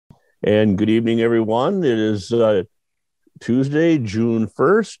And good evening, everyone. It is Tuesday, June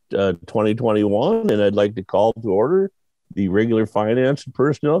 1st, 2021, and I'd like to call to order the regular Finance and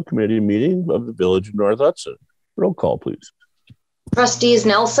Personnel Committee meeting of the Village of North Hudson. Roll call, please. Trustees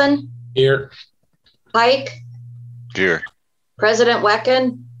Nelson. Here. Pike. Here. President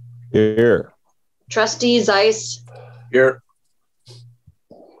Wecken. Here. Trustee Zeiss. Here.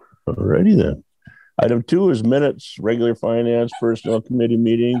 Alrighty then. Item 2 is minutes, regular Finance Personnel Committee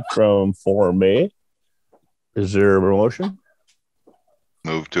meeting from 4 May. Is there a motion?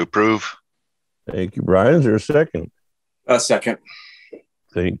 Move to approve. Thank you, Brian. Is there a second? A second.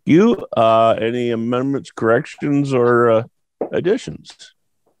 Thank you. Any amendments, corrections, or additions?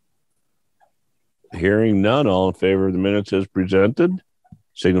 Hearing none, all in favor of the minutes as presented,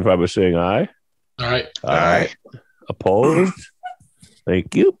 signify by saying aye. Aye. Aye. Opposed?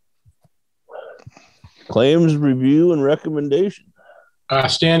 Thank you. Claims review and recommendation.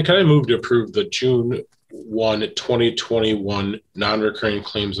 Stan, can I move to approve the June 1, 2021 non-recurring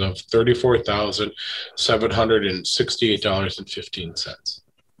claims of $34,768.15?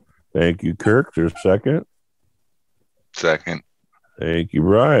 Thank you, Kirk. There's a second. Second. Thank you,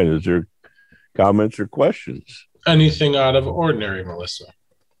 Brian. Is there comments or questions? Anything out of ordinary, Melissa?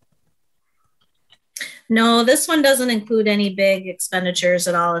 No, this one doesn't include any big expenditures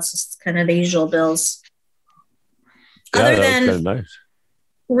at all. It's just kind of the usual bills. Yeah, Other that was than kind of nice.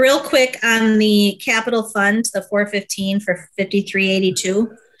 real quick on the capital fund, the 415 for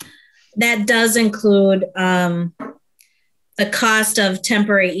 5382, that does include the cost of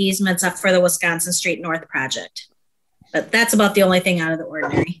temporary easements up for the Wisconsin Street North project. But that's about the only thing out of the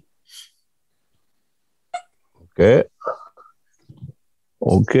ordinary. Okay.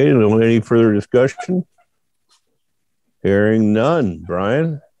 Okay, any further discussion? Hearing none.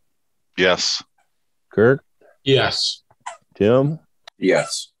 Brian? Yes. Kirk? Yes. Tim?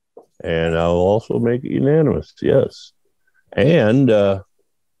 Yes. And I'll also make it unanimous. Yes. And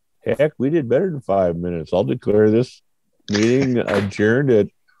heck, we did better than 5 minutes. I'll declare this meeting adjourned at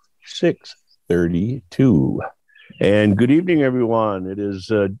 6:32. And good evening, everyone. It is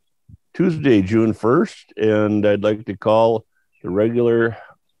Tuesday, June 1st, and I'd like to call the regular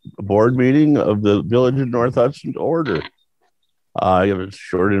board meeting of the Village of North Hudson to order. I have a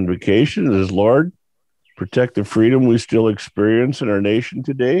short invocation. It is, Lord, protect the freedom we still experience in our nation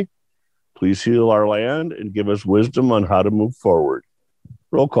today. Please heal our land and give us wisdom on how to move forward.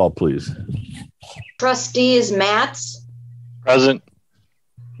 Roll call, please. Trustees Matz. Present.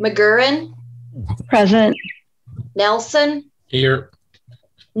 McGurran. Present. Nelson. Here.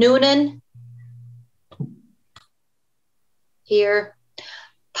 Noonan. Here.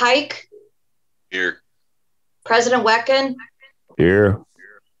 Pike. Here. President Wecken. Here.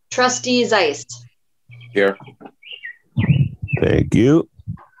 Trustee Zeiss. Here. Thank you.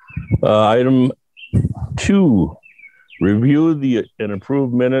 Item 2, review and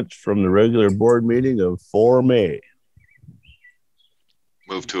approve minutes from the regular board meeting of 4 May.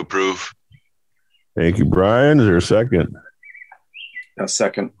 Move to approve. Thank you, Brian. Is there a second? A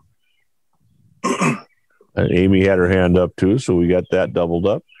second. And Amy had her hand up too, so we got that doubled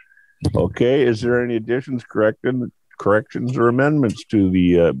up. Okay, is there any additions, corrections, or amendments to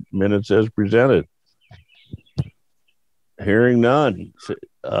the minutes as presented? Hearing none.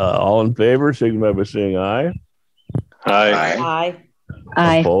 All in favor, signify by saying aye. Aye. Aye.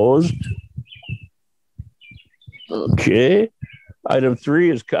 Aye. Opposed? Okay. Item 3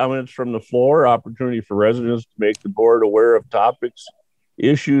 is comments from the floor, opportunity for residents to make the board aware of topics,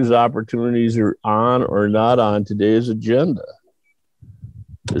 issues, opportunities are on or not on today's agenda.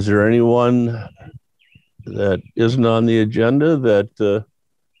 Is there anyone that isn't on the agenda that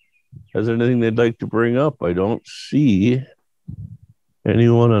has anything they'd like to bring up? I don't see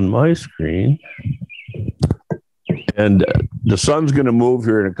anyone on my screen. And the sun's going to move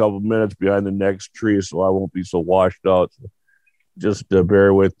here in a couple of minutes behind the next tree, so I won't be so washed out. So just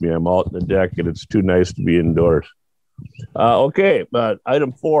bear with me. I'm out on the deck, and it's too nice to be indoors. Okay, but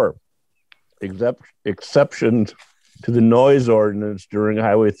item 4, exceptions to the noise ordinance during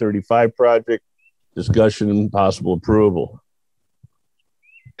Highway 35 project, discussion and possible approval.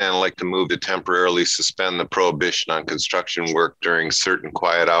 And I'd like to move to temporarily suspend the prohibition on construction work during certain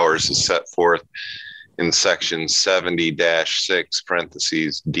quiet hours as set forth in section 70-6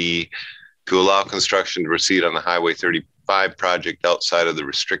 parentheses D to allow construction to proceed on the Highway 35 project outside of the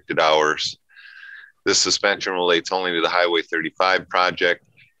restricted hours. This suspension relates only to the Highway 35 project.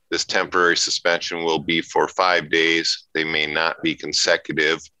 This temporary suspension will be for 5 days. They may not be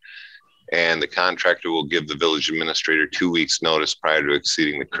consecutive. And the contractor will give the village administrator 2 weeks notice prior to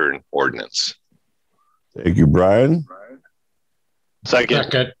exceeding the current ordinance. Thank you, Brian.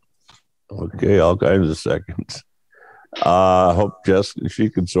 Second. Okay, all kinds of seconds. Hope Jess, she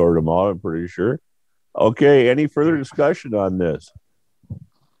can sort them out, I'm pretty sure. Okay, any further discussion on this?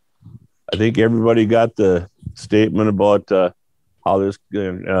 I think everybody got the statement about how this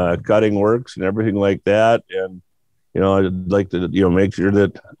cutting works and everything like that. And, I'd like to, make sure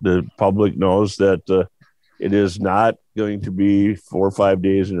that the public knows that it is not going to be 4 or 5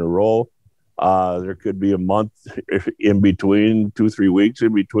 days in a row. There could be a month in between, 2-3 weeks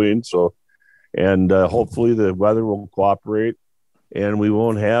in between. So, and hopefully the weather will cooperate and we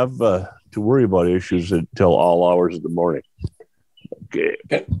won't have to worry about issues until all hours of the morning. Okay.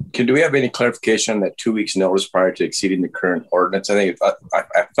 Do we have any clarification on that 2 weeks notice prior to exceeding the current ordinance? I think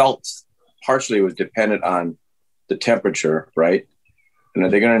I felt partially it was dependent on the temperature, right? And are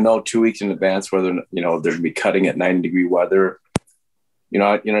they going to know 2 weeks in advance whether, they're going to be cutting at 90-degree weather? You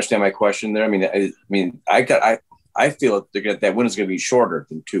understand my question there? I feel that window is going to be shorter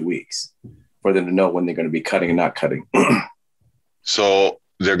than 2 weeks for them to know when they're going to be cutting and not cutting. So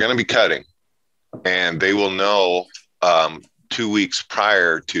they're going to be cutting, and they will know 2 weeks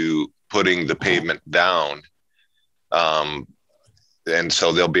prior to putting the pavement down. And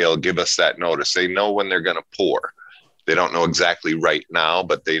so they'll be able to give us that notice. They know when they're going to pour. They don't know exactly right now,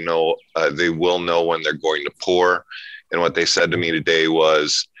 but they know they will know when they're going to pour. And what they said to me today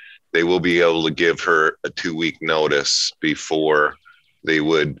was they will be able to give her a 2-week notice before they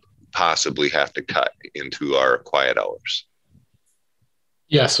would possibly have to cut into our quiet hours.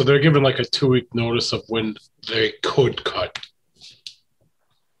 Yeah, so they're given like a 2-week notice of when they could cut.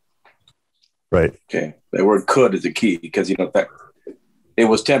 Right. Okay. The word could is the key because, in fact, it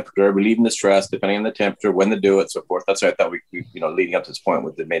was temperature, relieving the stress, depending on the temperature, when to do it, so forth. That's why I thought we leading up to this point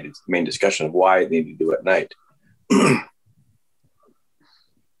with the main discussion of why they need to do it at night.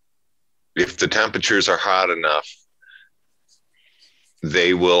 If the temperatures are hot enough,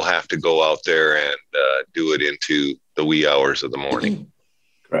 they will have to go out there and do it into the wee hours of the morning.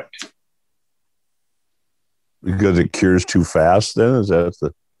 Correct. Because it cures too fast then? Is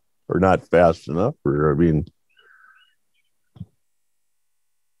that or not fast enough? Or,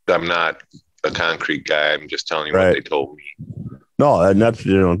 I'm not a concrete guy. I'm just telling you right. What they told me. No, and that's,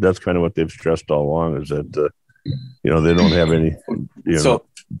 that's kind of what they've stressed all along is that, they don't have any, So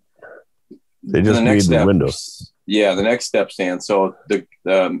they just need the window. Yeah, the next step stands. So the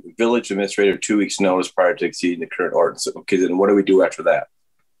village administrator 2 weeks notice prior to exceeding the current ordinance. Okay, then what do we do after that?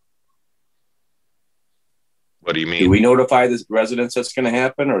 What do you mean? Do we notify the residents that's going to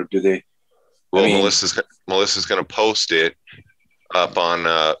happen, or do they? Well, Melissa's going to post it up on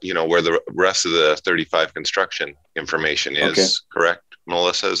where the rest of the 35 construction information is. Okay. Correct,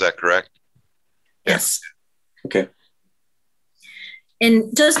 Melissa? Is that correct? Yes. Okay.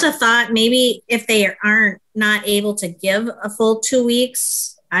 And just a thought, maybe if they aren't not able to give a full 2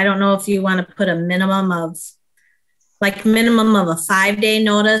 weeks, I don't know if you want to put a minimum of a 5-day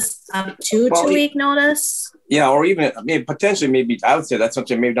notice up to 2-week notice. Yeah, or even potentially maybe I would say that's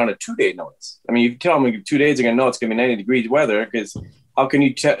something maybe down a 2-day notice. I mean, you tell them 2 days, they're going to know it's going to be 90 degrees weather because how can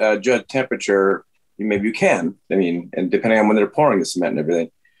you judge temperature? Maybe you can. And depending on when they're pouring the cement and everything.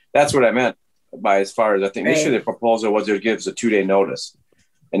 That's what I meant by as far as I think initially the proposal was it gives a 2-day notice.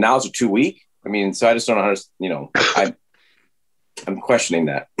 And now it's a 2-week. So I just don't know how to, I'm questioning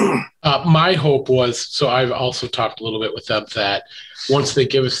that. My hope was, so I've also talked a little bit with them that once they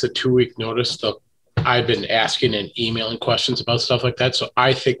give us the 2-week notice, I've been asking and emailing questions about stuff like that. So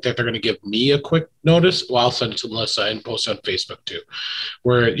I think that they're going to give me a quick notice. Well, I'll send it to Melissa and post it on Facebook too,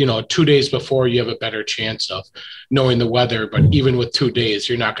 where, 2 days before you have a better chance of knowing the weather. But even with 2 days,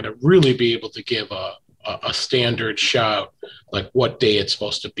 you're not going to really be able to give a standard shout, like what day it's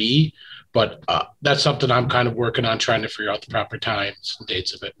supposed to be. But that's something I'm kind of working on, trying to figure out the proper times and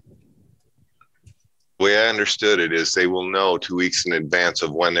dates of it. The way I understood it is they will know 2 weeks in advance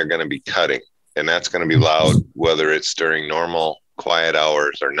of when they're going to be cutting. And that's going to be loud, whether it's during normal quiet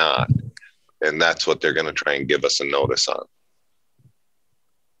hours or not. And that's what they're going to try and give us a notice on.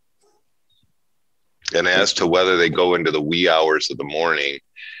 And as to whether they go into the wee hours of the morning,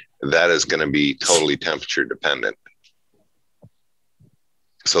 that is going to be totally temperature dependent.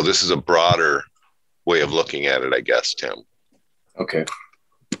 So this is a broader way of looking at it, I guess, Tim. Okay.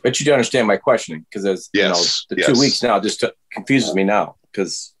 But you do understand my questioning because as the 2 weeks now just confuses me now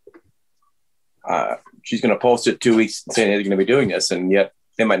because she's going to post it 2 weeks saying they're going to be doing this, and yet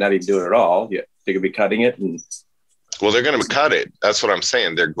they might not even do it at all. Yet they could be cutting it. Well, they're going to cut it. That's what I'm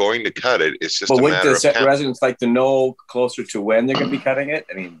saying. They're going to cut it. It's just a matter of the residents like to know closer to when they're going to be cutting it?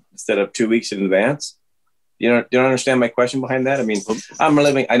 Instead of 2 weeks in advance. You don't understand my question behind that? I mean,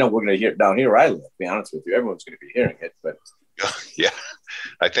 I know we're going to hear it down here where I live, to be honest with you. Everyone's going to be hearing it, but. Yeah.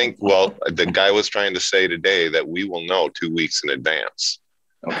 I think, well, the guy was trying to say today that we will know 2 weeks in advance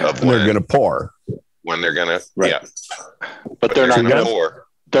of when they're going to pour. When they're going to, right. yeah. But they're not going to pour.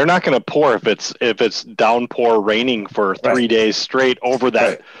 They're not going to pour if it's downpour raining for 3 days straight over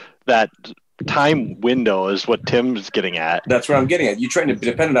that time window is what Tim's getting at. That's what I'm getting at. You're trying to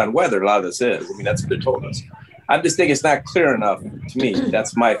depend on weather. A lot of this is. I mean, that's what they told us. I'm just thinking it's not clear enough to me.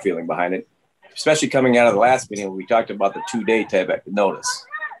 That's my feeling behind it, especially coming out of the last meeting when we talked about the 2-day type of notice.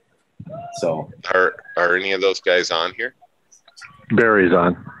 So, are any of those guys on here? Barry's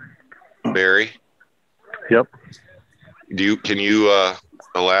on. Barry. Yep. Can you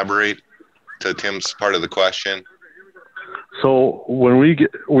elaborate to Tim's part of the question? So when we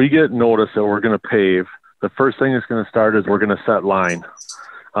get notice that we're going to pave, the first thing that's going to start is we're going to set line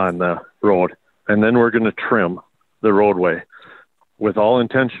on the road, and then we're going to trim the roadway with all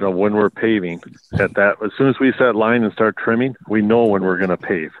intention of when we're paving. At that, as soon as we set line and start trimming, we know when we're going to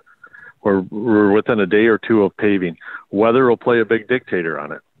pave. We're within a day or two of paving. Weather will play a big dictator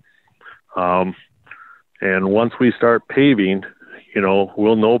on it. And once we start paving,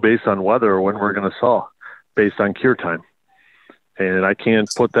 we'll know based on weather when we're going to saw, based on cure time. And I can't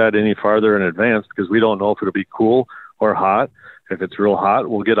put that any farther in advance because we don't know if it'll be cool or hot. If it's real hot,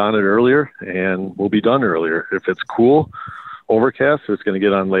 we'll get on it earlier and we'll be done earlier. If it's cool, overcast, it's going to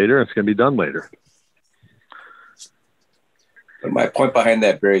get on later and it's going to be done later. But my point behind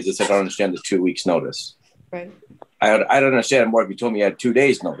that, Barry, is this: I don't understand the 2 weeks notice. Right. I don't understand more if you told me you had 2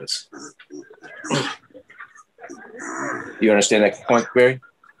 days notice. You understand that point, Barry?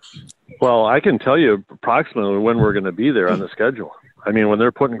 Well, I can tell you approximately when we're going to be there on the schedule. I mean, when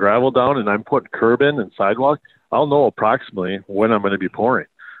they're putting gravel down and I'm putting curb in and sidewalk, I'll know approximately when I'm going to be pouring.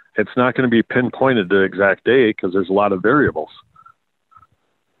 It's not going to be pinpointed to the exact day because there's a lot of variables.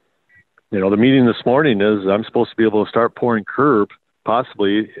 The meeting this morning is I'm supposed to be able to start pouring curb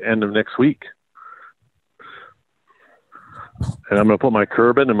possibly end of next week. And I'm going to put my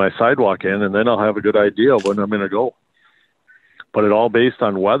curb in and my sidewalk in, and then I'll have a good idea of when I'm going to go. But it all based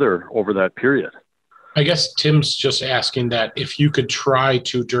on weather over that period. I guess Tim's just asking that if you could try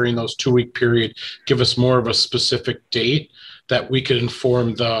to, during those 2 week period, give us more of a specific date that we could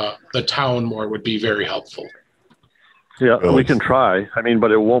inform the town more would be very helpful. Yeah, we can try. I mean,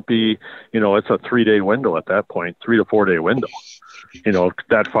 but it won't be, it's a 3-day window at that point, 3 to 4 day window,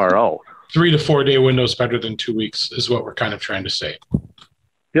 that far out. 3 to 4 day window is better than 2 weeks is what we're kind of trying to say.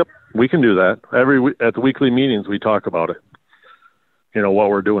 Yep, we can do that. At the weekly meetings, we talk about it. What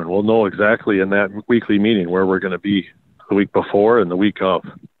we're doing. We'll know exactly in that weekly meeting where we're going to be the week before and the week of.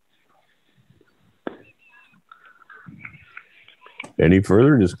 Any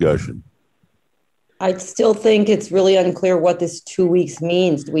further discussion? I still think it's really unclear what this 2 weeks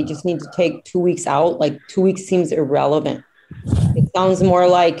means. Do we just need to take 2 weeks out? Like 2 weeks seems irrelevant. It sounds more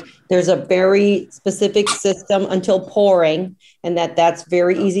like there's a very specific system until pouring, and that's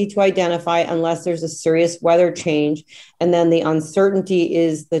very easy to identify unless there's a serious weather change. And then the uncertainty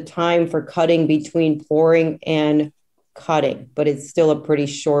is the time for cutting between pouring and cutting, but it's still a pretty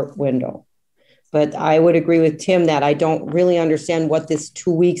short window. But I would agree with Tim that I don't really understand what this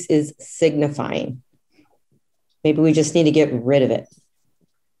 2 weeks is signifying. Maybe we just need to get rid of it.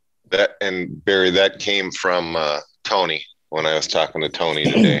 And Barry, that came from Tony when I was talking to Tony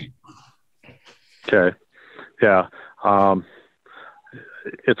today. Okay. Yeah.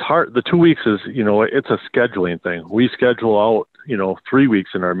 It's hard. The 2 weeks is, it's a scheduling thing. We schedule out, 3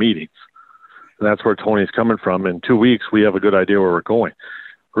 weeks in our meetings. And that's where Tony's coming from. In 2 weeks, we have a good idea where we're going.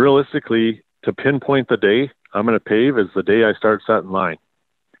 Realistically, to pinpoint the day I'm going to pave is the day I start setting line.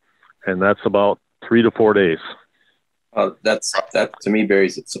 And that's about 3 to 4 days. That to me, Barry,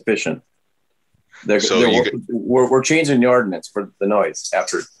 is sufficient. We're changing the ordinance for the noise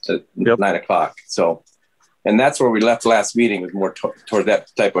after 9 o'clock. So, and that's where we left last meeting, was more toward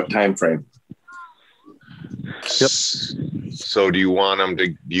that type of time frame. Yep. So do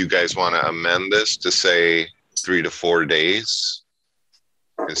you guys want to amend this to say 3 to 4 days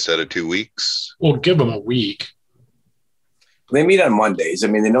instead of 2 weeks? We'll give them a week. They meet on Mondays. I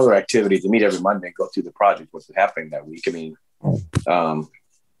mean, they know their activities. They meet every Monday and go through the project, what's happening that week. I mean,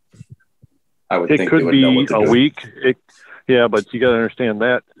 I would think it could be a week. Yeah, but you got to understand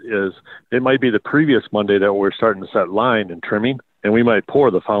that is it might be the previous Monday that we're starting to set line and trimming, and we might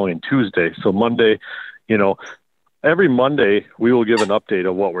pour the following Tuesday. So Monday, every Monday we will give an update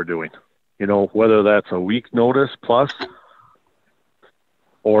of what we're doing. Whether that's a week notice plus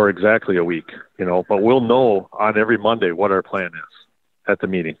or exactly a week, but we'll know on every Monday what our plan is at the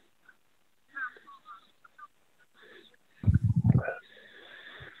meeting.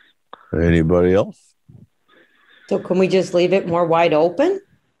 Anybody else? So can we just leave it more wide open?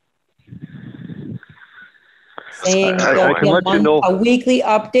 Saying there'll be a weekly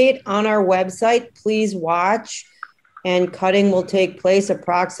update on our website. Please watch, and cutting will take place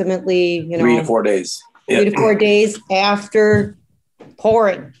approximately 3 to 4 days. 3 to 4 days after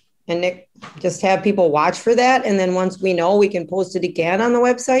pouring, and just have people watch for that. And then once we know, we can post it again on the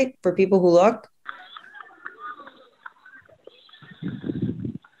website for people who look.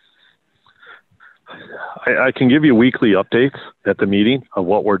 I can give you weekly updates at the meeting of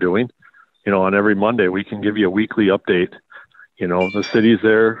what we're doing. On every Monday, we can give you a weekly update. The city's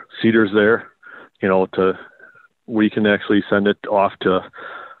there, Cedar's there, we can actually send it off to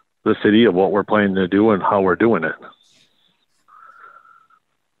the city of what we're planning to do and how we're doing it.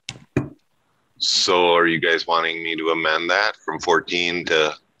 So are you guys wanting me to amend that from 14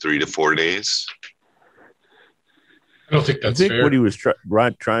 to 3 to 4 days? I don't think that's fair. What he was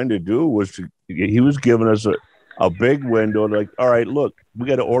trying to do was he was giving us a big window, like, all right, look, we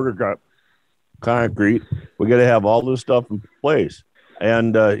got to order concrete. We got to have all this stuff in place.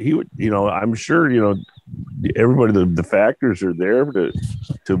 And he would, I'm sure, everybody, the factors are there to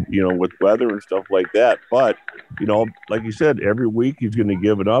with weather and stuff like that. But, like you said, every week he's going to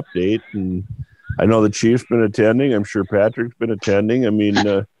give an update. And I know the chief's been attending. I'm sure Patrick's been attending. I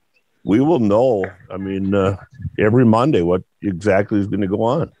mean, we will know, every Monday what exactly is going to go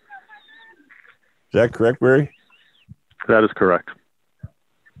on. Is that correct, Barry? That is correct.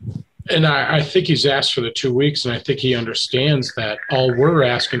 And I think he's asked for the 2 weeks, and I think he understands that all we're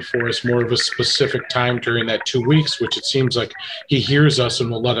asking for is more of a specific time during that 2 weeks, which it seems like he hears us and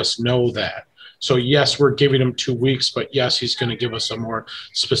will let us know that. So, yes, we're giving him 2 weeks, but, yes, he's going to give us a more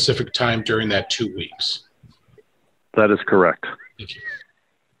specific time during that 2 weeks. That is correct. Thank you.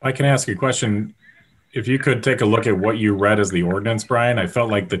 I can ask a question. If you could take a look at what you read as the ordinance, Brian, I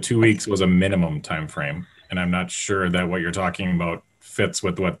felt like the 2 weeks was a minimum time frame, and I'm not sure that what you're talking about fits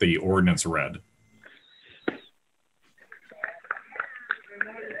with what the ordinance read.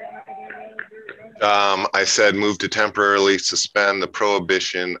 I said move to temporarily suspend the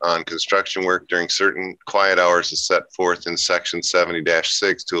prohibition on construction work during certain quiet hours as set forth in section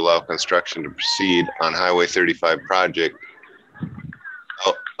 70-6 to allow construction to proceed on Highway 35 project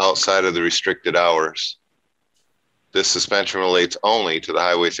outside of the restricted hours. This suspension relates only to the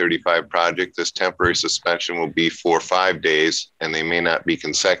Highway 35 project. This temporary suspension will be for 5 days, and they may not be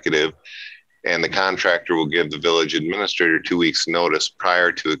consecutive. And the contractor will give the village administrator 2 weeks notice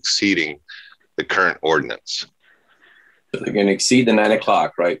prior to exceeding the current ordinance. So they're going to exceed the 9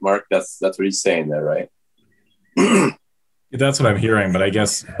 o'clock, right, Mark? That's what he's saying there, right? That's what I'm hearing, but I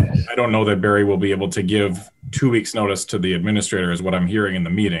guess I don't know that Barry will be able to give 2 weeks notice to the administrator is what I'm hearing in the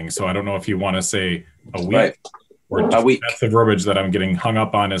meeting. So I don't know if you want to say a week. Right. Or a week. That's the verbiage that I'm getting hung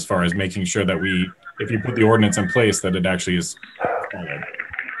up on as far as making sure that if you put the ordinance in place, that it actually is followed.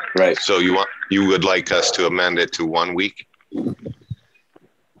 Right. So you would like us to amend it to 1 week?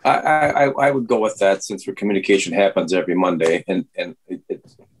 I would go with that, since our communication happens every Monday, and it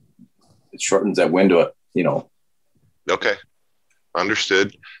shortens that window, Okay,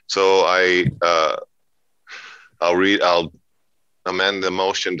 understood. So I'll amend the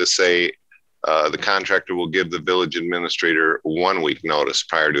motion to say the contractor will give the village administrator 1 week notice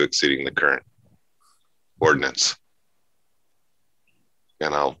prior to exceeding the current ordinance.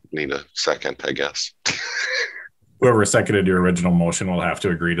 And I'll need a second, I guess. Whoever seconded your original motion will have to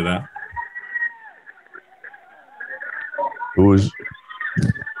agree to that. Who was?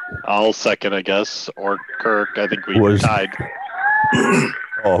 I'll second, I guess. Or Kirk. I think we tied.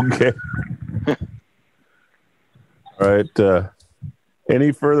 Okay. All right.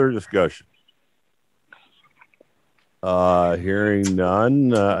 Any further discussion? Hearing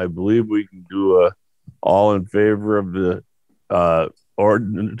none, I believe we can do all in favor of the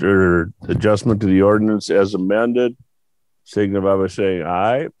ordinance or adjustment to the ordinance as amended. Signify by saying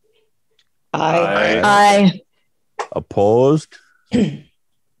aye. Aye. Opposed?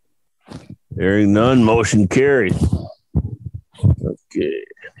 Hearing none, motion carried. Okay.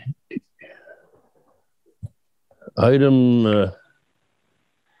 Item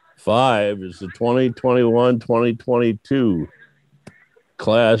 5 is the 2021-2022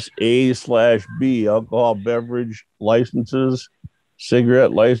 Class A/B alcohol beverage licenses,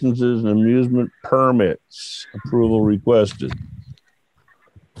 cigarette licenses, and amusement permits. Approval requested.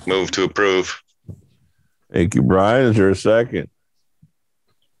 Move to approve. Thank you, Brian. Is there a second?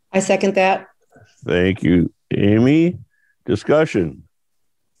 I second that. Thank you, Amy. Discussion.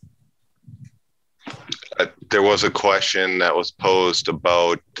 There was a question that was posed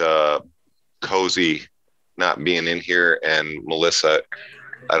about Cozy not being in here, and Melissa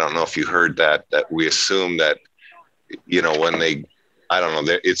I don't know if you heard that we assume that, you know, when they, I don't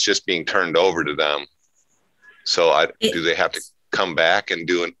know, it's just being turned over to them. So do they have to come back and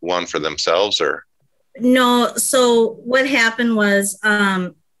do one for themselves or? No. So what happened was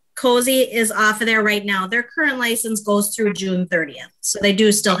Cozy is off of there right now. Their current license goes through June 30th. So they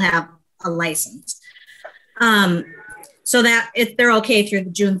do still have a license. So that they're okay through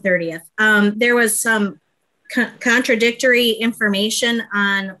June 30th. There was some contradictory information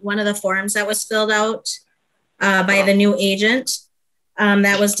on one of the forms that was filled out by the new agent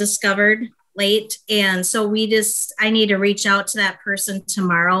that was discovered late. And so I need to reach out to that person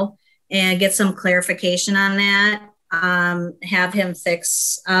tomorrow and get some clarification on that. Have him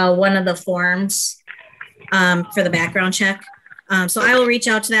fix one of the forms for the background check. So I will reach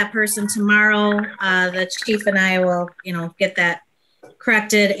out to that person tomorrow. The chief and I will, get that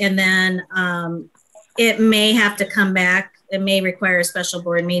corrected. And then it may have to come back. It may require a special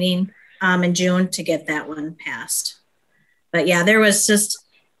board meeting in June to get that one passed. But yeah, there was just,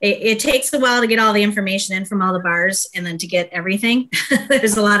 it takes a while to get all the information in from all the bars and then to get everything.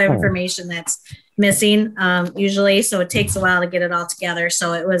 There's a lot of information that's missing usually. So it takes a while to get it all together.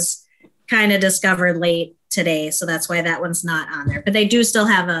 So it was kind of discovered late today. So that's why that one's not on there, but they do still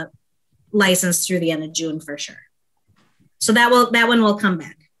have a license through the end of June for sure. So that one will come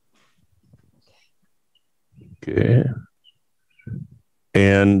back. Okay.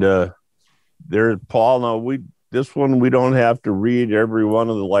 And there's Paul. Now this one, we don't have to read every one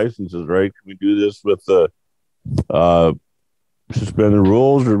of the licenses, right? Can we do this with suspend the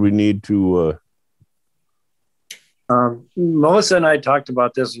rules, or we need to? Melissa and I talked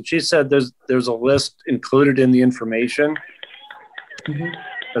about this, and she said there's a list included in the information,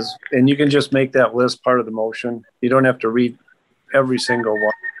 and you can just make that list part of the motion. You don't have to read every single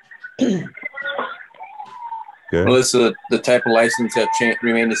one. Okay. Melissa, the type of license that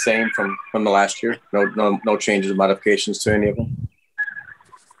remain the same from the last year? No changes or modifications to any of them?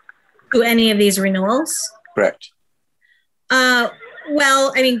 To any of these renewals? Correct. Well,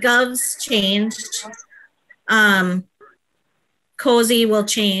 I mean, Gov's changed. Cozy will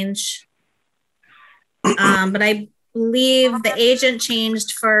change. But I believe the agent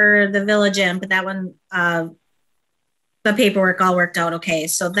changed for the Village Inn, but that one, the paperwork all worked out okay.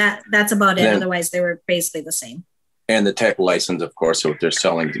 So that's about it. Otherwise, they were basically the same. And the type of license, of course, what they're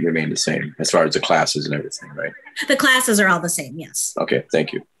selling remain the same as far as the classes and everything, right? The classes are all the same, yes. Okay,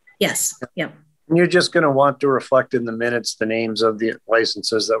 thank you. Yes, yep. And you're just going to want to reflect in the minutes the names of the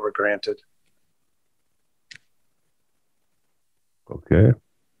licenses that were granted. Okay.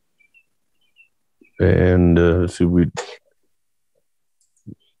 And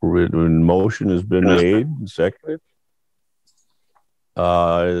motion has been made and seconded.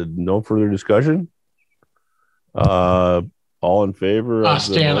 No further discussion. All in favor?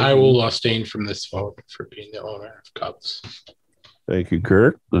 Stan, I will abstain from this vote for being the owner of Cubs. Thank you,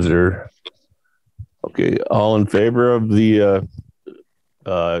 Kurt. Is there? Okay, all in favor of the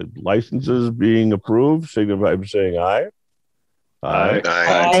licenses being approved, signify by saying aye. Aye.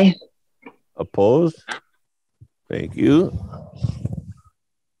 Aye. Opposed? Thank you.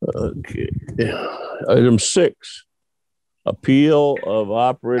 Okay. Item 6. Appeal of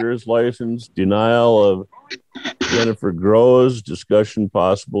operator's license, denial of Jennifer Groves, discussion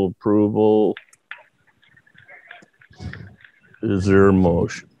possible approval. Is there a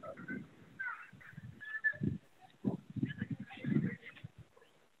motion?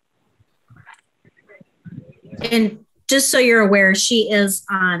 And just so you're aware, she is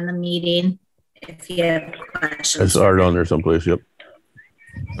on the meeting if you have questions. It's already on there someplace, yep.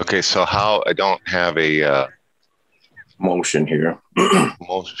 Okay, so how, I don't have a motion here.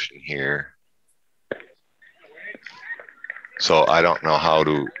 Motion here. So I don't know how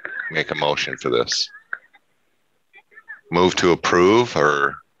to make a motion for this. Move to approve,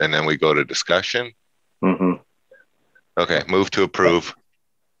 and then we go to discussion? Mm-hmm. Okay, move to approve.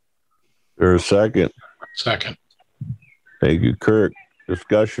 There's a second. Second. Thank you, Kirk.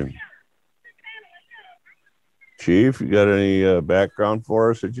 Discussion. Chief, you got any background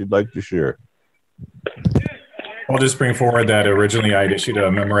for us that you'd like to share? I'll just bring forward that originally I'd issued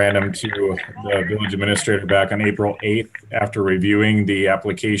a memorandum to the village administrator back on April 8th after reviewing the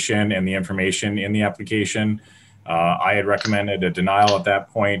application and the information in the application. I had recommended a denial at that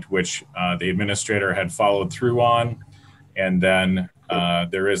point, which the administrator had followed through on. And then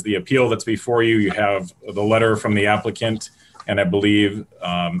there is the appeal that's before you. You have the letter from the applicant, and I believe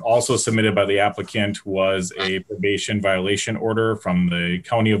also submitted by the applicant was a probation violation order from the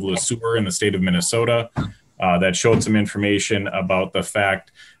county of Le Sueur in the state of Minnesota. That showed some information about the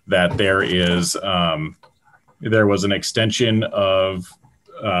fact that there was an extension of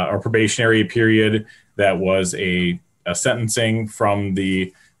a probationary period that was a sentencing from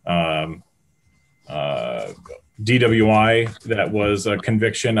the DWI that was a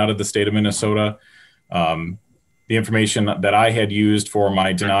conviction out of the state of Minnesota. The information that I had used for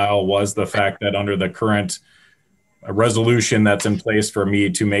my denial was the fact that under the current resolution that's in place for me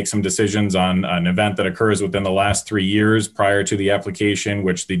to make some decisions on an event that occurs within the last 3 years prior to the application,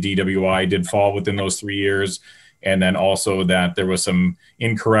 which the DWI did fall within those 3 years. And then also that there was some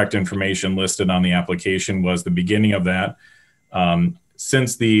incorrect information listed on the application was the beginning of that.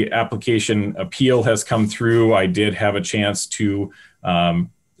 Since the application appeal has come through, I did have a chance to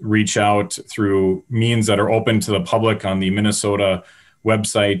reach out through means that are open to the public on the Minnesota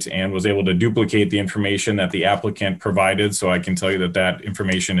website and was able to duplicate the information that the applicant provided. So I can tell you that that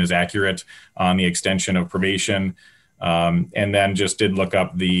information is accurate on the extension of probation. And then just did look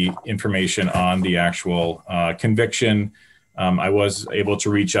up the information on the actual conviction. I was able to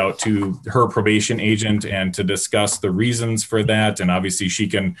reach out to her probation agent and to discuss the reasons for that. And obviously she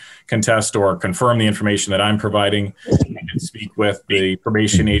can contest or confirm the information that I'm providing. I did speak with the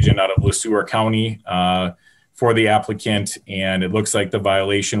probation agent out of Le Sueur County for the applicant. And it looks like the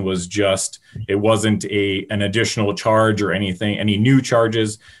violation was just, it wasn't an additional charge or anything, any new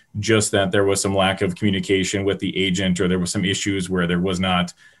charges, just that there was some lack of communication with the agent, or there was some issues where there was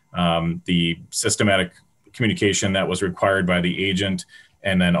not the systematic communication that was required by the agent.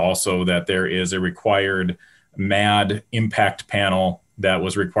 And then also that there is a required MAD impact panel that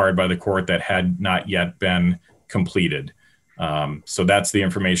was required by the court that had not yet been completed. So that's the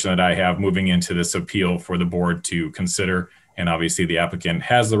information that I have moving into this appeal for the board to consider. And obviously the applicant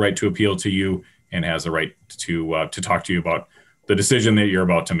has the right to appeal to you and has the right to talk to you about the decision that you're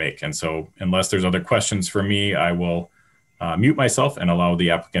about to make. And so unless there's other questions for me, I will mute myself and allow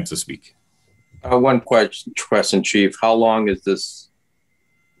the applicant to speak. One question, Chief. How long is this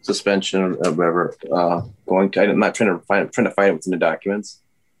suspension of ever going to? I'm not trying to find it within the documents.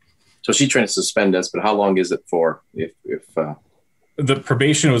 So she's trying to suspend us, but how long is it for? If the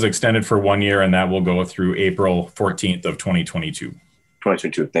probation was extended for 1 year, and that will go through April 14th of 2022.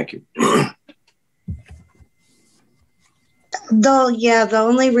 2022. Thank you. Though, yeah, the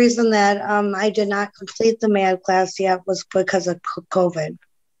only reason that I did not complete the MAD class yet was because of COVID.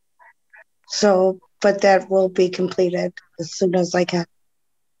 So, but that will be completed as soon as I can.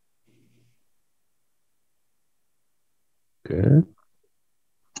 Okay.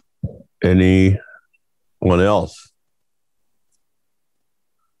 Anyone else?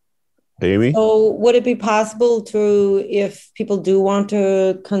 Amy? So would it be possible to, if people do want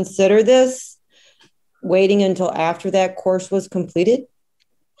to consider this, waiting until after that course was completed?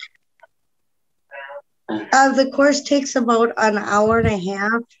 The course takes about an hour and a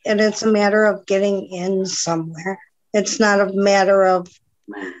half, and it's a matter of getting in somewhere. It's not a matter of,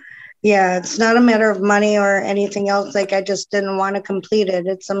 it's not a matter of money or anything else. Like, I just didn't want to complete it.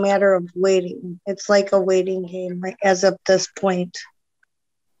 It's a matter of waiting. It's like a waiting game, right, as of this point,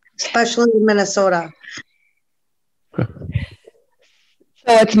 especially in Minnesota. So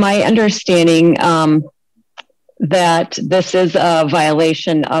it's my understanding that this is a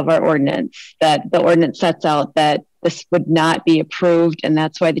violation of our ordinance, that the ordinance sets out that this would not be approved, and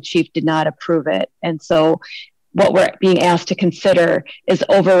that's why the chief did not approve it. And so what we're being asked to consider is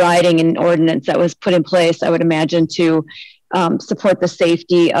overriding an ordinance that was put in place, I would imagine, to support the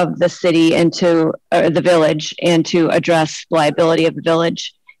safety of the city and to the village, and to address liability of the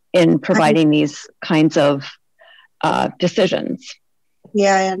village in providing these kinds of decisions.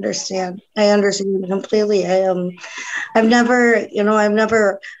 Yeah, I understand. I understand completely. I've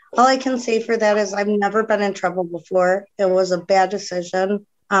never, all I can say for that is I've never been in trouble before. It was a bad decision.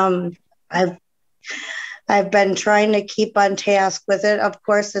 I've been trying to keep on task with it. Of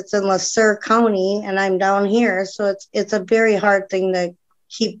course, it's in Le Sueur County and I'm down here. So it's a very hard thing to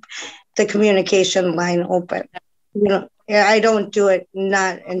keep the communication line open. I don't do it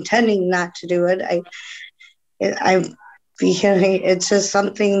not intending not to do it. It's just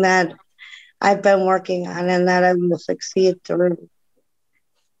something that I've been working on and that I will succeed through.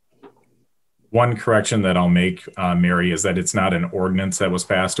 One correction that I'll make, Mary, is that it's not an ordinance that was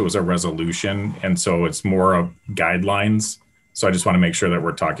passed. It was a resolution. And so it's more of guidelines. So I just want to make sure that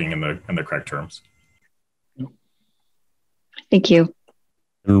we're talking in the correct terms. Thank you.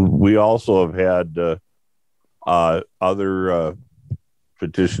 And we also have had other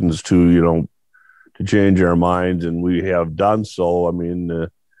petitions to change our minds, and we have done so. I mean,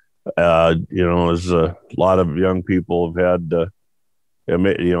 as a lot of young people have had,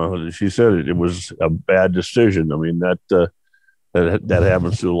 she said it was a bad decision. I mean, that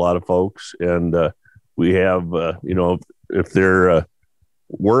happens to a lot of folks, and we have, if they're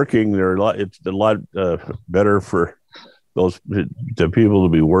working, it's a lot better for the people to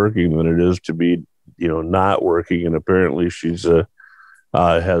be working than it is to be, not working. And apparently she's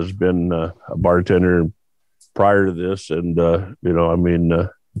has been a bartender prior to this. And,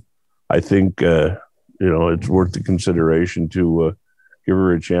 I think, it's worth the consideration to give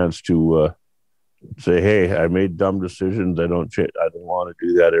her a chance to say, hey, I made dumb decisions. I don't want to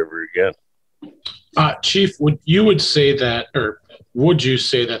do that ever again. Chief, would you say that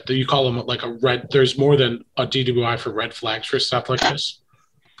you call them like a red, there's more than a DWI for red flags for stuff like this?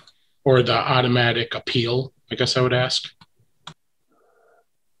 Or the automatic appeal, I guess I would ask.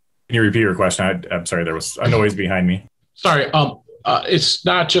 Can you repeat your question? I'm sorry, there was a noise behind me. Sorry, it's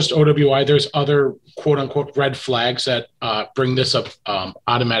not just OWI. There's other quote unquote red flags that bring this up,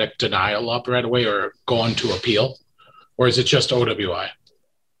 automatic denial up right away or go on to appeal, or is it just OWI?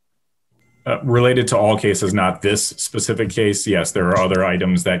 Related to all cases, not this specific case. Yes, there are other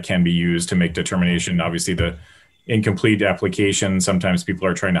items that can be used to make determination. Obviously, the incomplete application. Sometimes people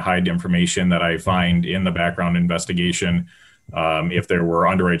are trying to hide information that I find in the background investigation. If there were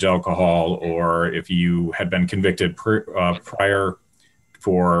underage alcohol, or if you had been convicted prior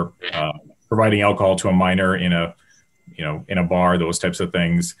for providing alcohol to a minor in a bar, those types of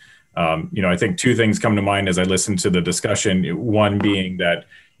things. I think two things come to mind as I listen to the discussion. One being that,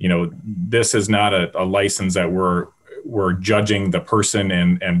 this is not a license that we're judging the person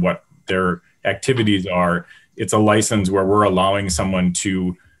and what their activities are. It's a license where we're allowing someone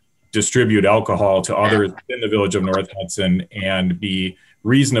to distribute alcohol to others in the village of North Hudson and be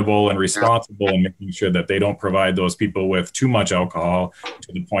reasonable and responsible in making sure that they don't provide those people with too much alcohol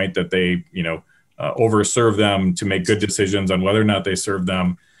to the point that they, overserve them, to make good decisions on whether or not they serve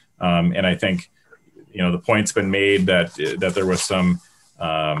them. And I think, the point's been made that there was some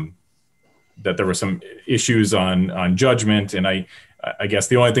issues on judgment. And I guess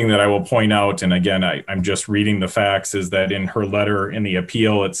the only thing that I will point out, and again, I'm just reading the facts, is that in her letter in the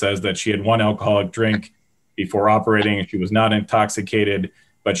appeal, it says that she had one alcoholic drink before operating and she was not intoxicated,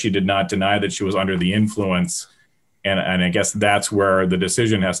 but she did not deny that she was under the influence. And I guess that's where the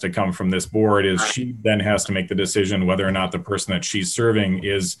decision has to come from this board, is she then has to make the decision whether or not the person that she's serving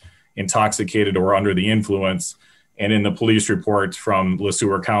is intoxicated or under the influence. And in the police report from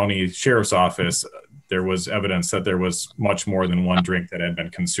LeSueur County Sheriff's Office, there was evidence that there was much more than one drink that had been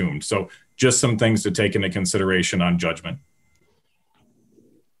consumed. So just some things to take into consideration on judgment.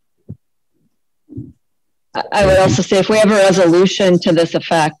 I would also say if we have a resolution to this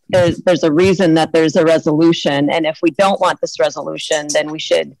effect, there's a reason that there's a resolution. And if we don't want this resolution, then we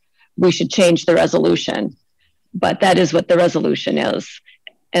should change the resolution. But that is what the resolution is.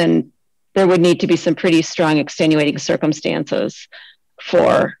 And there would need to be some pretty strong extenuating circumstances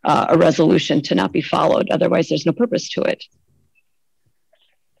for a resolution to not be followed. Otherwise, there's no purpose to it.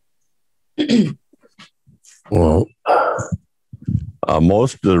 Well,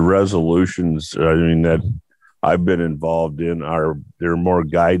 most of the resolutions, that I've been involved in they're more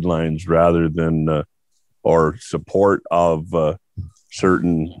guidelines rather than or support of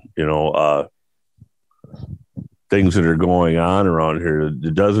certain, things that are going on around here.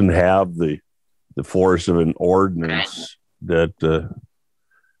 It doesn't have the force of an ordinance that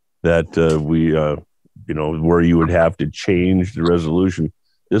we, where you would have to change the resolution.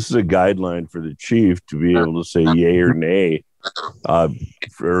 This is a guideline for the chief to be able to say yay or nay,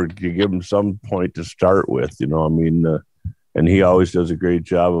 or to give him some point to start with, and he always does a great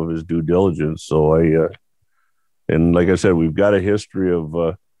job of his due diligence. So and like I said, we've got a history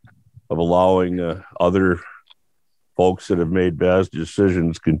of allowing other folks that have made bad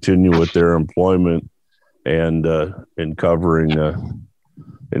decisions continue with their employment and covering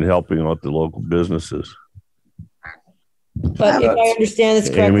and helping out the local businesses. But if I understand this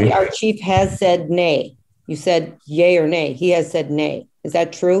correctly, Amy? Our chief has said nay. You said yay or nay. He has said nay. Is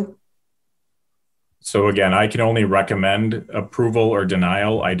that true? So again, I can only recommend approval or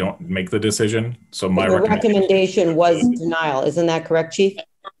denial. I don't make the decision. So my recommendation was denial. Isn't that correct, Chief?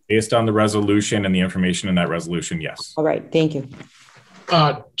 Based on the resolution and the information in that resolution, yes. All right, thank you.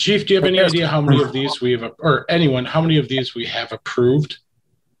 Chief, do you have any idea how many of these we have, or anyone, how many of these we have approved?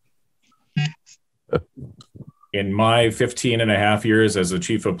 In my 15 and a half years as the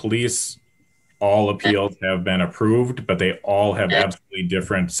chief of police, all appeals have been approved, but they all have absolutely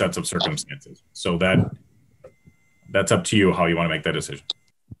different sets of circumstances. So that's up to you how you want to make that decision.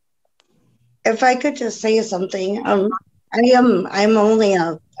 If I could just say something, I'm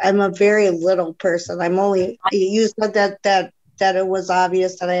a very little person. You said that it was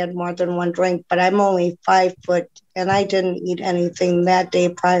obvious that I had more than one drink, but I'm only 5 foot and I didn't eat anything that day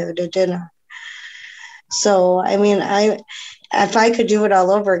prior to dinner. So, if I could do it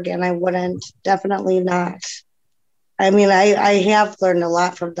all over again, I wouldn't. Definitely not. I mean, I have learned a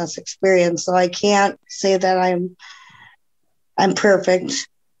lot from this experience, so I can't say that I'm perfect,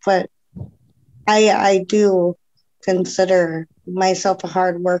 but I do consider myself a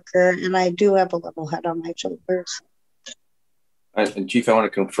hard worker, and I do have a level head on my shoulders. And Chief, I want to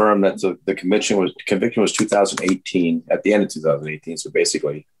confirm that the conviction was 2018, at the end of 2018, so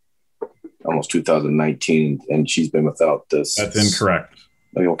basically almost 2019, and she's been without this. That's incorrect.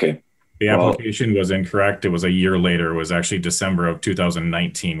 Okay. The application was incorrect. It was a year later. It was actually December of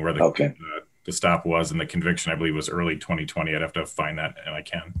 2019 where the stop was, and the conviction, I believe, was early 2020. I'd have to find that, and I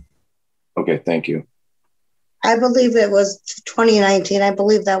can. Okay, thank you. I believe it was 2019. I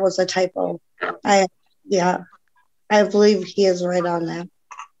believe that was a typo. I believe he is right on that.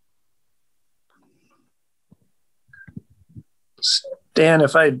 Dan,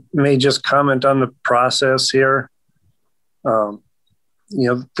 if I may just comment on the process here. The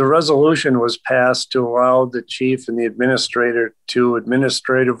resolution was passed to allow the chief and the administrator to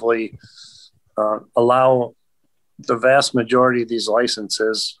administratively allow the vast majority of these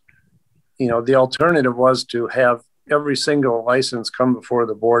licenses. The alternative was to have every single license come before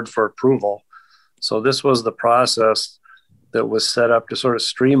the board for approval. So this was the process that was set up to sort of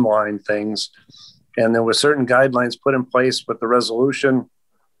streamline things. And there were certain guidelines put in place with the resolution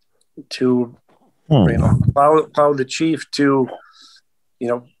to allow the chief to,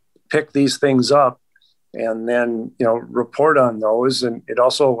 pick these things up and then, report on those. And it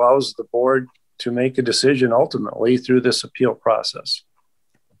also allows the board to make a decision ultimately through this appeal process.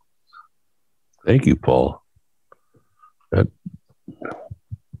 Thank you, Paul.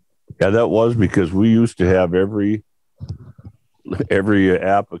 That was because we used to have every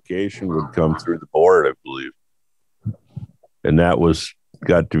application would come through the board, I believe. And that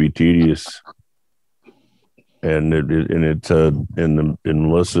got to be tedious. And Melissa and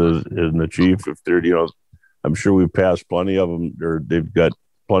the chief, if they're, I'm sure we've passed plenty of them, or they've got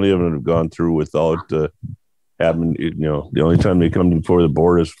plenty of them that have gone through without having, the only time they come before the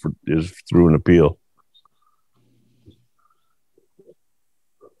board is through an appeal.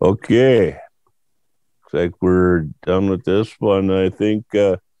 Okay. Looks like we're done with this one. I think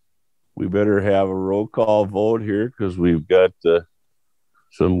we better have a roll call vote here because we've got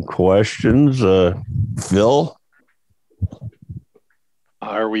some questions. Phil?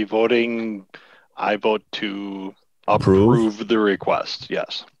 Are we voting? I vote to approve the request.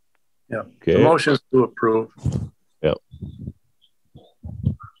 Yes. Yeah. Okay. The motion is to approve. Yep.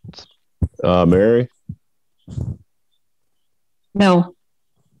 Mary? No.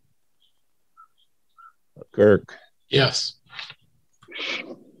 Kirk? Yes.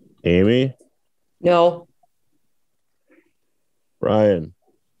 Amy? No. Brian?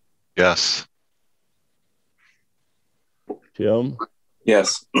 Yes. Tim?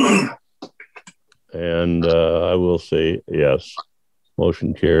 Yes. And I will say yes.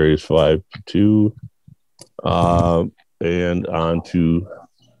 Motion carries 5-2. And on to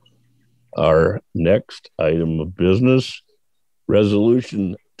our next item of business,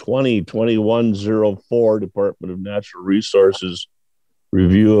 Resolution 2021-04, Department of Natural Resources,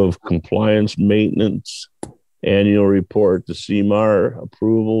 review of compliance maintenance annual report to CMAR,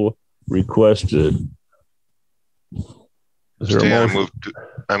 approval requested. Is there a motion?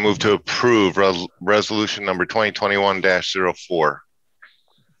 I move to approve resolution number 2021-04.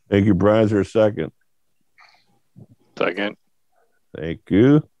 Thank you, Brian. Is there a second? Second. Thank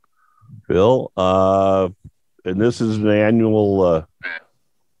you, Phil. And this is an annual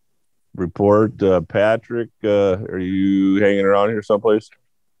report. Patrick, are you hanging around here someplace?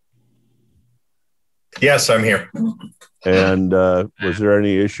 Yes, I'm here. And was there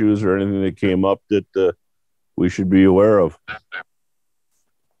any issues or anything that came up that we should be aware of?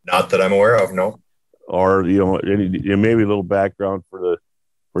 Not that I'm aware of, no. Or maybe a little background for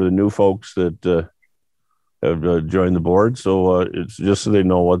the new folks that have joined the board. So it's just so they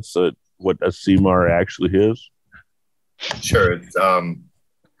know what a CMAR actually is. Sure.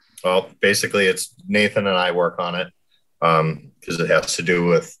 Well, basically, it's Nathan and I work on it because it has to do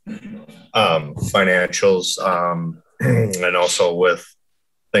with financials and also with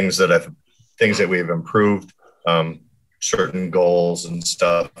things that we've improved, certain goals and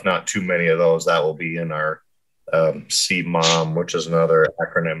stuff. Not too many of those. That will be in our CMOM, which is another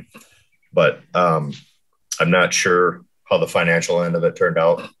acronym. But I'm not sure how the financial end of it turned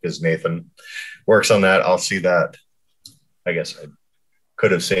out because Nathan works on that. I'll see that. I guess I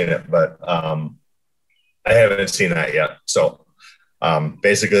could have seen it, but I haven't seen that yet. So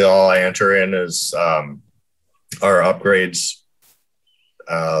basically all I enter in is our upgrades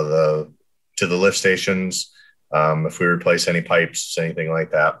to the lift stations, if we replace any pipes, anything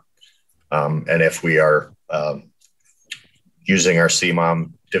like that. And if we are using our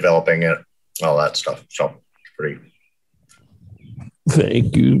CMOM, developing it, all that stuff. So pretty.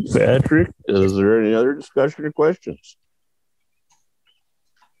 Thank you, Patrick. Is there any other discussion or questions?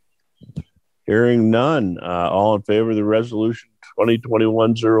 Hearing none. All in favor of the resolution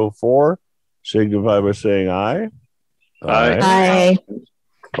 2021-04, signify by saying aye. Aye.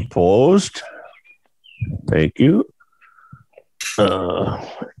 Opposed? Thank you.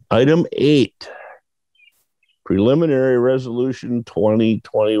 Item 8, preliminary resolution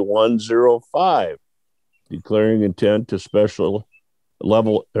 2021-05, declaring intent to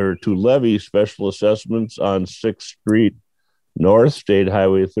levy special assessments on 6th Street North, State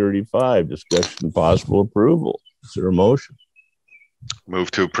Highway 35. Discussion and possible approval. Is there a motion?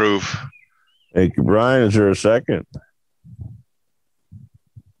 Move to approve. Thank you, Brian. Is there a second?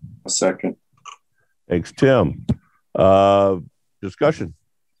 A second. Thanks, Tim. Discussion.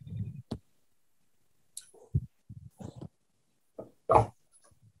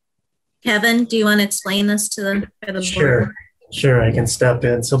 Kevin, do you want to explain this to the board? Sure, I can step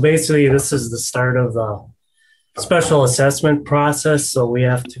in. So basically, this is the start of the special assessment process. So we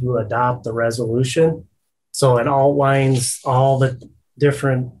have to adopt the resolution. So it outlines all the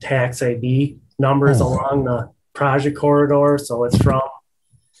different tax ID numbers along the project corridor. So it's from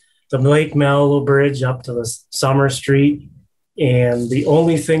the Lake Mellow Bridge up to the Summer Street. And the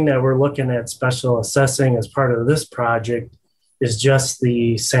only thing that we're looking at special assessing as part of this project is just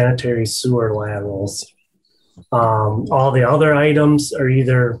the sanitary sewer laterals. All the other items are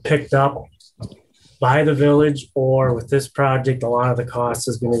either picked up by the village, or with this project, a lot of the cost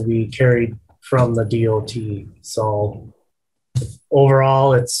is going to be carried from the DOT. So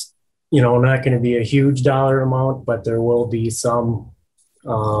overall, it's, not going to be a huge dollar amount, but there will be some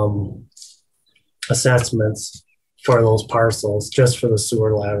assessments for those parcels just for the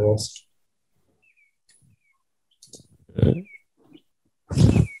sewer laterals.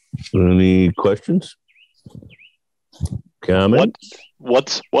 Any questions? Comment?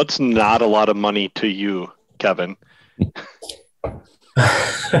 What's not a lot of money to you, Kevin?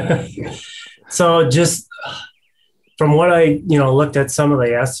 So just from what I, looked at some of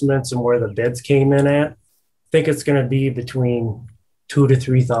the estimates and where the bids came in at, I think it's going to be between $2,000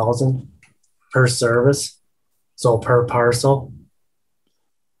 to $3,000 per service. So per parcel.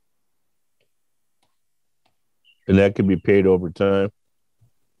 And that can be paid over time?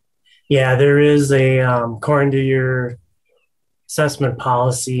 Yeah, there is according to your assessment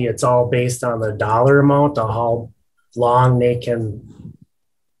policy, it's all based on the dollar amount of how long they can,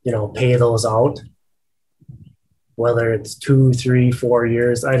 pay those out. Whether it's 2, 3, 4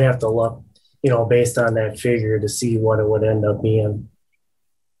 years, I'd have to look, based on that figure to see what it would end up being.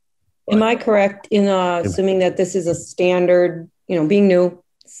 Am I correct in assuming that this is a standard, being new,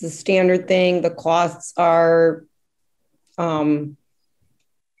 it's a standard thing, the costs are,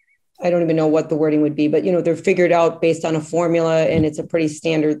 I don't even know what the wording would be, but, they're figured out based on a formula, and it's a pretty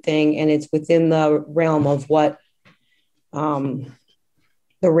standard thing, and it's within the realm of what the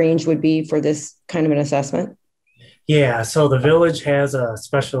range would be for this kind of an assessment? Yeah, so the village has a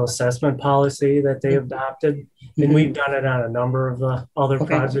special assessment policy that they adopted, and we've done it on a number of the other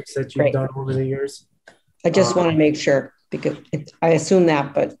projects that you've done over the years. I just want to make sure, because I assume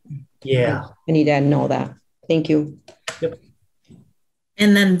that, but yeah, I need to know that. Thank you. Yep.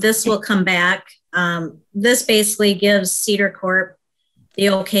 And then this will come back. This basically gives Cedar Corp the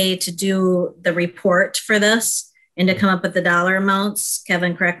okay to do the report for this and to come up with the dollar amounts.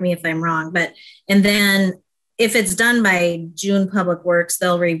 Kevin, correct me if I'm wrong, and then if it's done by June Public Works,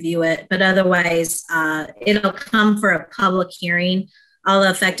 they'll review it, but otherwise it'll come for a public hearing. All the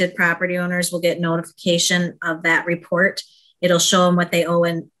affected property owners will get notification of that report. It'll show them what they owe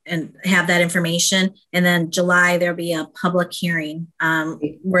and have that information. And then July, there'll be a public hearing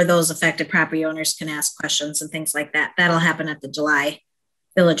where those affected property owners can ask questions and things like that. That'll happen at the July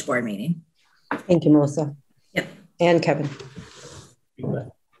Village Board meeting. Thank you, Melissa. Yep. And Kevin.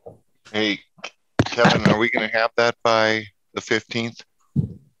 Hey, Kevin, are we going to have that by the 15th?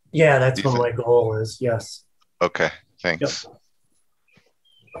 Yeah, that's what my goal is. Yes. Okay. Thanks.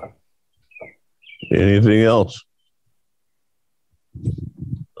 Yep. Anything else?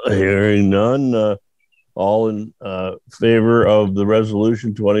 Hearing none. All in favor of the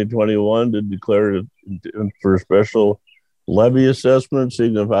resolution 2021 to declare for special levy assessment,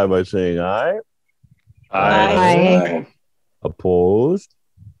 signify by saying aye. Aye. Opposed?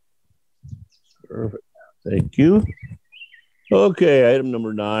 Perfect. Thank you. Okay, item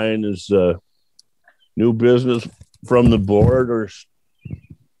number 9 is new business from the board or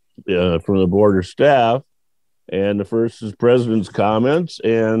staff. And the first is President's comments.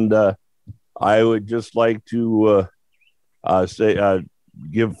 And I would just like to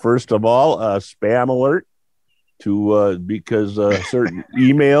give, first of all, a spam alert to because certain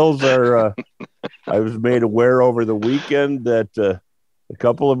emails are, I was made aware over the weekend that a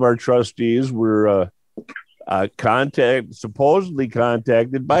couple of our trustees were supposedly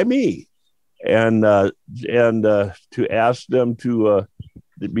contacted by me, and to ask them to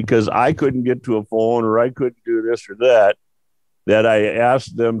because I couldn't get to a phone or I couldn't do this or that I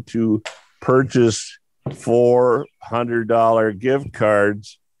asked them to purchase $400 gift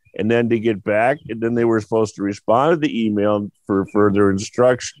cards and then to get back, and then they were supposed to respond to the email for further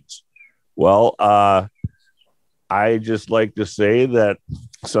instructions. Well, I just like to say that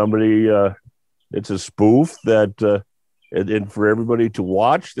somebody, it's a spoof that, and for everybody to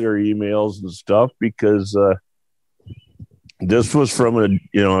watch their emails and stuff, because this was from a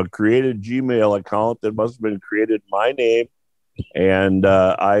created Gmail account that must have been created in my name. And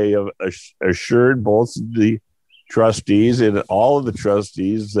I have assured both the trustees and all of the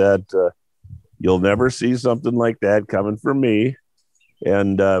trustees that you'll never see something like that coming from me.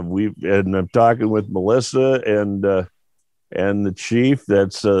 And I'm talking with Melissa and the chief.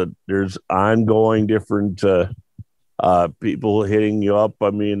 That's there's ongoing different people hitting you up.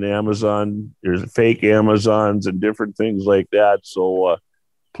 I mean, Amazon, there's fake Amazons and different things like that. So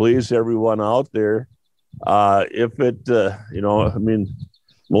please, everyone out there, if it, I mean,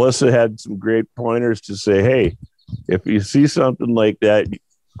 Melissa had some great pointers to say, hey, if you see something like that,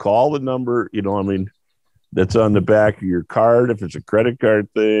 call the number, that's on the back of your card, if it's a credit card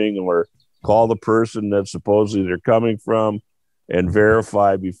thing, or call the person that supposedly they're coming from and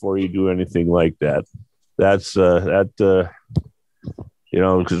verify before you do anything like that. That's because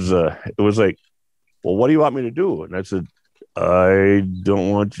it was like, well, what do you want me to do? And I said, I don't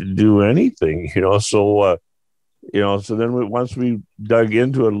want you to do anything, so then once we dug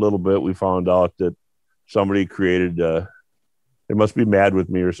into it a little bit, we found out that somebody created, they must be mad with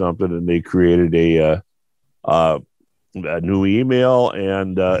me or something, and they created a new email,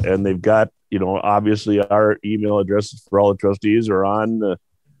 and they've got, obviously our email addresses for all the trustees are on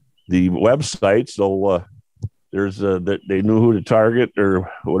the website. So there's that they knew who to target or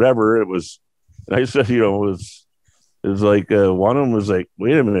whatever it was. And I said, it was like one of them was like,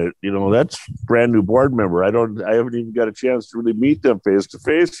 wait a minute, that's brand new board member. I haven't even got a chance to really meet them face to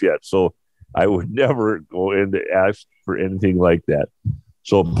face yet. So I would never go in to ask for anything like that.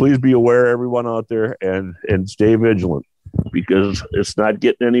 So please be aware, everyone out there, and stay vigilant, because it's not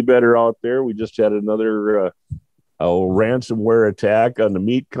getting any better out there. We just had another ransomware attack on the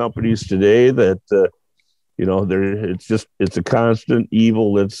meat companies today that, it's a constant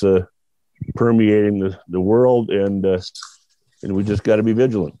evil that's permeating the world, and we just got to be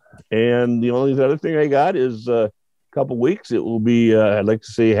vigilant. And the only other thing I got is a couple weeks, it will be, I'd like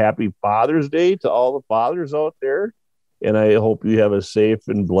to say happy Father's Day to all the fathers out there. And I hope you have a safe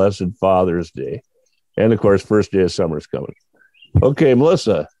and blessed Father's Day. And of course, first day of summer is coming. Okay,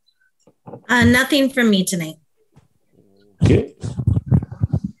 Melissa. Nothing from me tonight. Okay.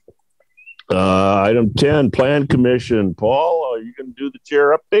 Item 10, Plan Commission. Paul, are you going to do the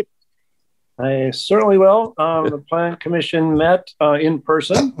chair update? I certainly will. The Plan Commission met in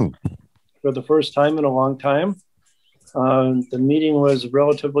person for the first time in a long time. The meeting was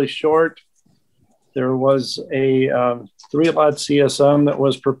relatively short. There was a 3-lot CSM that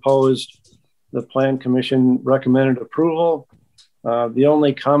was proposed. The Plan Commission recommended approval. The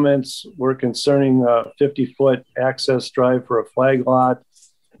only comments were concerning a 50-foot access drive for a flag lot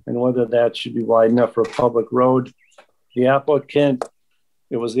and whether that should be wide enough for a public road.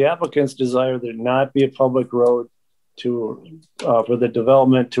 It was the applicant's desire that it not be a public road for the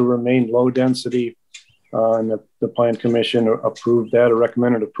development to remain low density. And the Plan Commission approved that or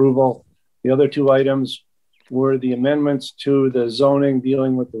recommended approval. The other two items were the amendments to the zoning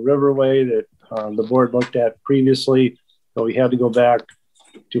dealing with the riverway that the board looked at previously. So we had to go back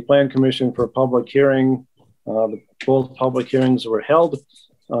to Plan Commission for a public hearing. Both public hearings were held.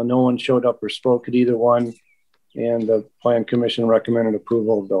 No one showed up or spoke at either one. And the Plan Commission recommended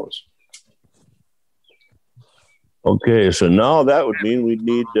approval of those. Okay, so now that would mean we'd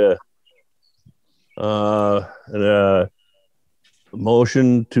need a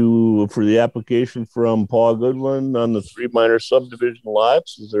motion for the application from Paul Goodwin on the 3 minor subdivision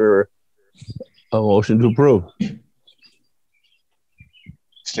lots. Is there a motion to approve?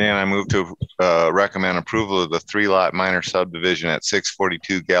 Stan, I move to recommend approval of the 3-lot minor subdivision at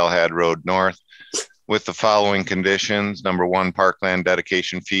 642 Galahad Road North with the following conditions. Number 1, parkland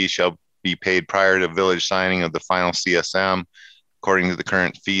dedication fee shall be paid prior to village signing of the final CSM. According to the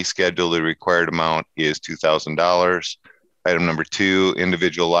current fee schedule, the required amount is $2,000. Item number 2,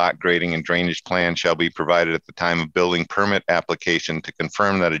 individual lot grading and drainage plan shall be provided at the time of building permit application to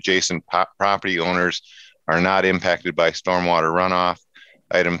confirm that adjacent property owners are not impacted by stormwater runoff.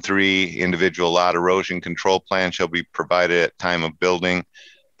 Item 3, individual lot erosion control plan shall be provided at time of building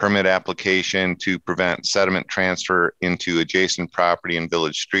permit application to prevent sediment transfer into adjacent property and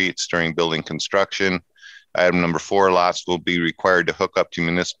village streets during building construction. Item number 4, lots will be required to hook up to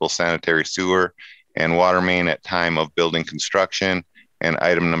municipal sanitary sewer and water main at time of building construction. And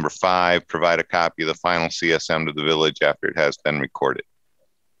item number 5, provide a copy of the final CSM to the village after it has been recorded.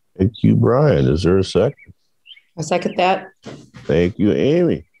 Thank you, Brian. Is there a second? I second that. Thank you,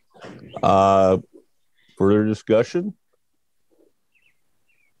 Amy. Further discussion?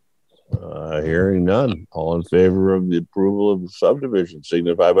 Hearing none. All in favor of the approval of the subdivision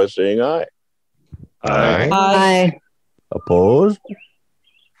signify by saying aye. Aye. Aye. Opposed?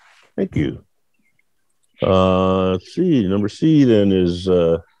 Thank you. Let's see. Number C then is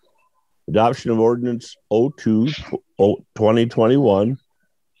adoption of ordinance 02/2021,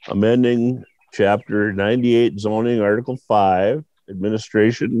 amending chapter 98 zoning, article 5,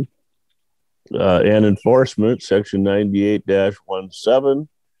 administration and enforcement, section 98-17,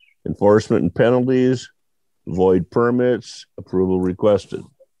 enforcement and penalties, void permits, approval requested.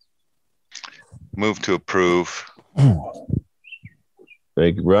 Move to approve. Thank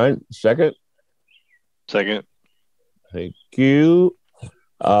you, Brian. Second? Second. Thank you.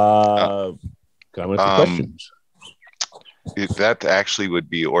 Comments or questions? That actually would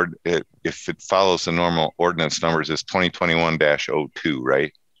be, if it follows the normal ordinance numbers, is 2021-02,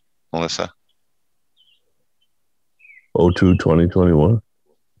 right, Melissa? 02/2021.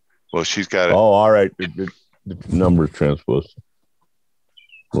 Well, she's got it. Oh, all right. The number is transposed.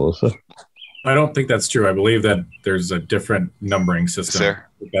 Melissa? I don't think that's true. I believe that there's a different numbering system. There?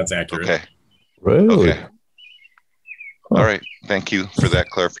 That's accurate. Okay. Really? Okay. All right. Thank you for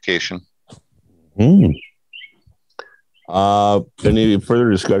that clarification. Any further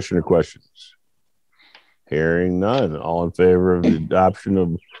discussion or questions? Hearing none. All in favor of the adoption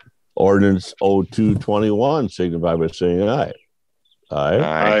of ordinance 02/21 signify by saying aye. Aye.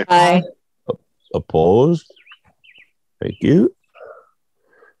 Aye. Aye. Opposed? Thank you.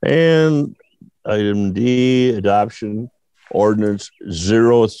 And item D, adoption ordinance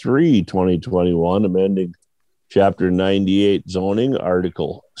 03/2021, amending chapter 98 zoning,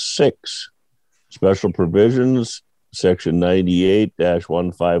 article 6, special provisions, section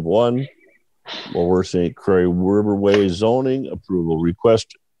 98-151, Lower St. Croix Riverway zoning, approval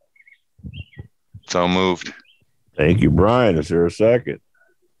requested. So moved. Thank you, Brian. Is there a second?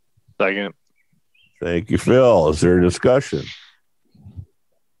 Second. Thank you, Phil. Is there a discussion?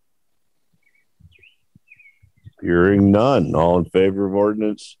 Hearing none. All in favor of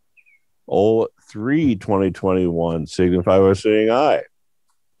ordinance 03/2021 signify by saying aye.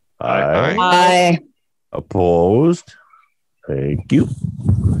 Aye. Aye. Opposed? Thank you.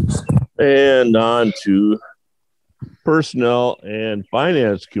 And on to Personnel and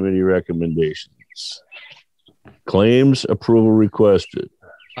Finance Committee recommendations. Claims approval requested.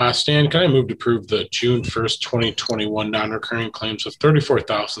 Stan, can I move to approve the June 1st, 2021 non-recurring claims of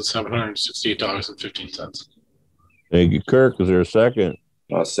 $34,768.15? Thank you, Kirk. Is there a second?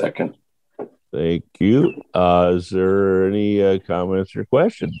 Second. Thank you. Is there any comments or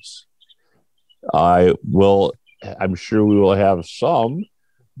questions? I'm sure we will have some,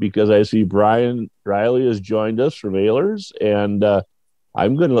 because I see Brian Riley has joined us from Ehlers, and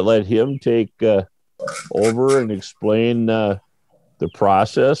I'm going to let him take over and explain the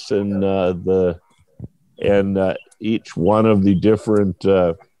process and each one of the different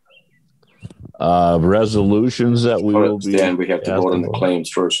resolutions that we will be. Dan, we have to vote on the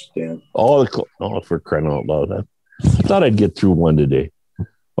claims first, Dan. For crying out loud! I thought I'd get through one today.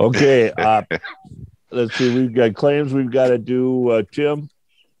 Okay, let's see. We've got claims we've got to do. Tim?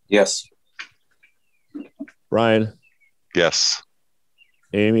 Yes. Brian? Yes.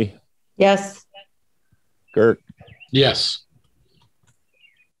 Amy? Yes. Kirk? Yes.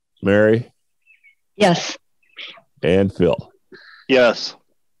 Mary? Yes. And Phil? Yes.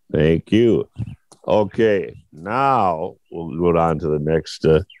 Thank you. Okay, now we'll go on to the next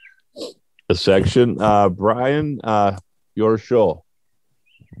section. Brian, your show.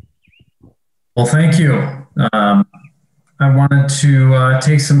 Well, thank you. I wanted to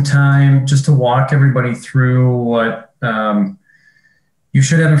take some time just to walk everybody through what you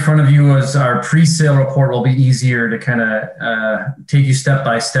should have in front of you as our pre-sale report. Will be easier to kind of take you step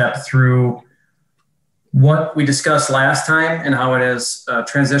by step through what we discussed last time and how it has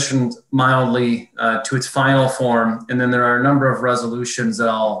transitioned mildly to its final form. And then there are a number of resolutions that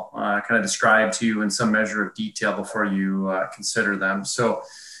I'll kind of describe to you in some measure of detail before you consider them. So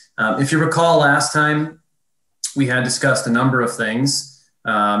if you recall last time, we had discussed a number of things.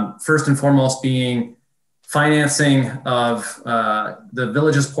 First and foremost being financing of the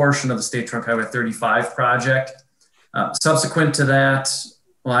village's portion of the State Trunk Highway 35 project. Subsequent to that,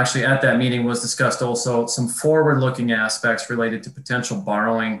 well, actually at that meeting was discussed also some forward-looking aspects related to potential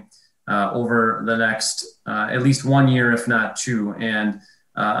borrowing over the next at least 1 year, if not 2. And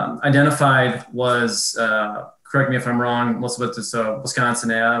identified was, correct me if I'm wrong, Elizabeth, this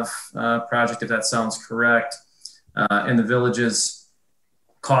Wisconsin Ave project, if that sounds correct, and the village's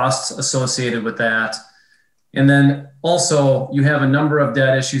costs associated with that. And then also you have a number of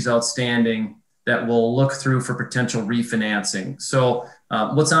debt issues outstanding that we'll look through for potential refinancing. So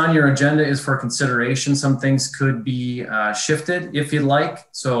what's on your agenda is for consideration. Some things could be shifted if you'd like.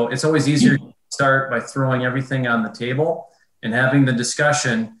 So it's always easier to start by throwing everything on the table and having the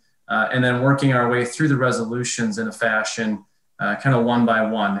discussion and then working our way through the resolutions in a fashion kind of one by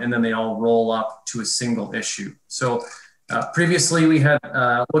one, and then they all roll up to a single issue. So previously we had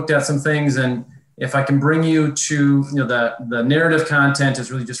looked at some things, and if I can bring you to, the narrative content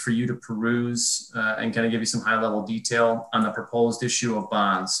is really just for you to peruse and kind of give you some high level detail on the proposed issue of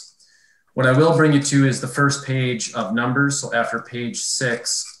bonds. What I will bring you to is the first page of numbers. So after page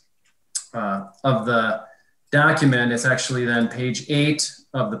 6 of the document, it's actually then page 8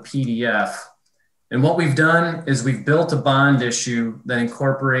 of the PDF. And what we've done is we've built a bond issue that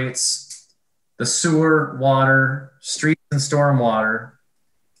incorporates the sewer, water, streets, and stormwater,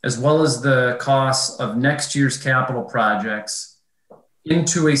 as well as the costs of next year's capital projects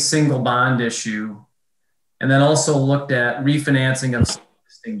into a single bond issue, and then also looked at refinancing of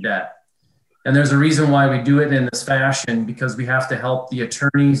existing debt. And there's a reason why we do it in this fashion, because we have to help the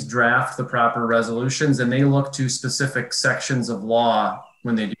attorneys draft the proper resolutions, and they look to specific sections of law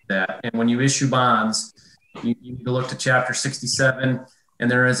when they do that. And when you issue bonds, you need to look to Chapter 67, and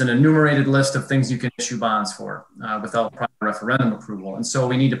there is an enumerated list of things you can issue bonds for without proper referendum approval. And so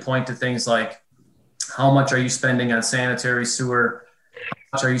we need to point to things like, how much are you spending on sanitary sewer?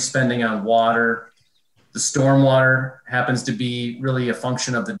 How much are you spending on water? The stormwater happens to be really a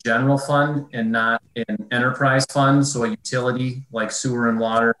function of the general fund and not an enterprise fund. So a utility like sewer and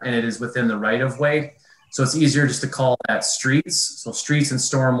water, and it is within the right of way. So it's easier just to call that streets. So streets and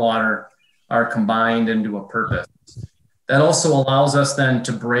stormwater are combined into a purpose. That also allows us then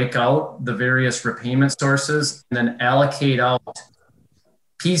to break out the various repayment sources and then allocate out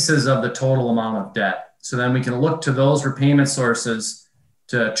pieces of the total amount of debt. So then we can look to those repayment sources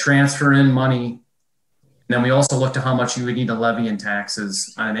to transfer in money. And then we also look to how much you would need to levy in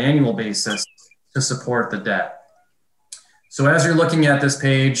taxes on an annual basis to support the debt. So as you're looking at this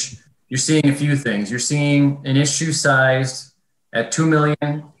page, you're seeing a few things. You're seeing an issue sized at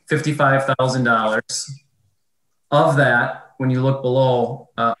 $2,055,000. Of that, when you look below,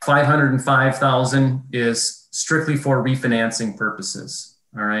 $505,000 is strictly for refinancing purposes.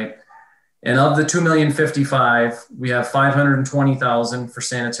 All right. And of the $2,055,000, we have $520,000 for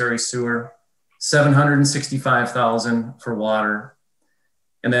sanitary sewer, $765,000 for water,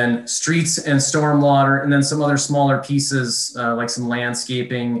 and then streets and stormwater, and then some other smaller pieces like some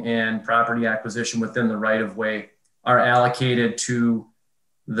landscaping and property acquisition within the right of way are allocated to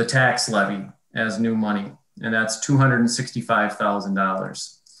the tax levy as new money. And that's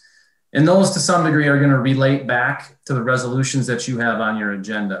 $265,000. And those to some degree are going to relate back to the resolutions that you have on your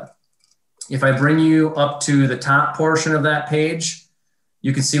agenda. If I bring you up to the top portion of that page,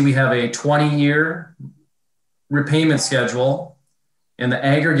 you can see we have a 20-year repayment schedule, and the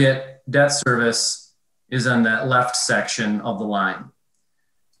aggregate debt service is on that left section of the line.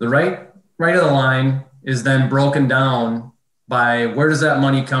 The right of the line is then broken down by where does that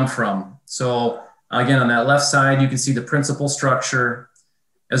money come from. So again, on that left side, you can see the principal structure,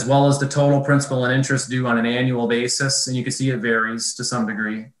 as well as the total principal and interest due on an annual basis. And you can see it varies to some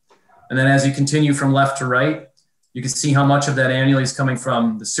degree. And then as you continue from left to right, you can see how much of that annually is coming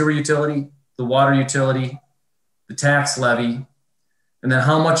from the sewer utility, the water utility, the tax levy, and then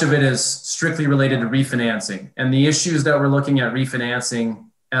how much of it is strictly related to refinancing. And the issues that we're looking at refinancing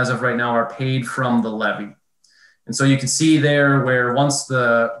as of right now are paid from the levy. And so you can see there where once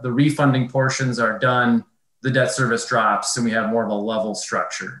the refunding portions are done, the debt service drops and we have more of a level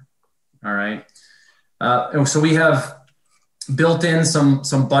structure. All right. And so we have built in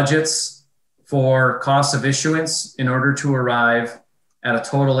some budgets for cost of issuance in order to arrive at a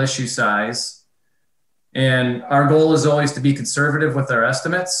total issue size. And our goal is always to be conservative with our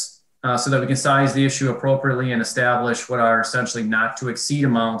estimates. so that we can size the issue appropriately and establish what are essentially not to exceed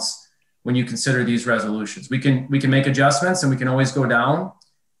amounts when you consider these resolutions. We can make adjustments and we can always go down.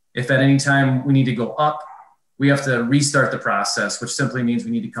 If at any time we need to go up, we have to restart the process, which simply means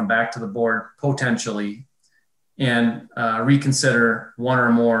we need to come back to the board potentially and reconsider one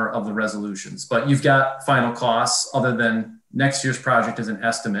or more of the resolutions. But you've got final costs other than next year's project as an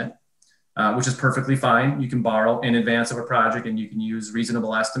estimate, which is perfectly fine. You can borrow in advance of a project and you can use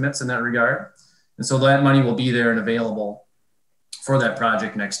reasonable estimates in that regard. And so that money will be there and available for that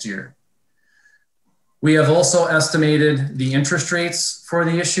project next year. We have also estimated the interest rates for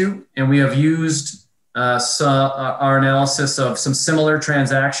the issue, and we have used our analysis of some similar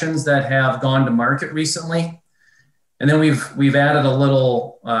transactions that have gone to market recently. And then we've added a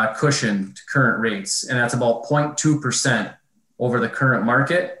little cushion to current rates, and that's about 0.2% over the current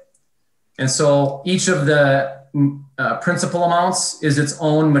market. And so each of the principal amounts is its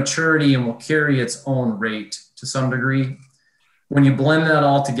own maturity and will carry its own rate to some degree. When you blend that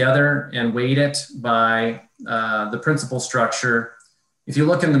all together and weight it by the principal structure, if you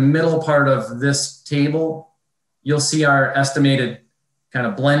look in the middle part of this table, you'll see our estimated kind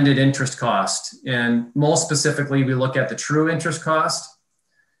of blended interest cost. And most specifically, we look at the true interest cost.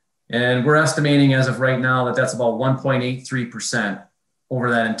 And we're estimating as of right now that that's about 1.83% over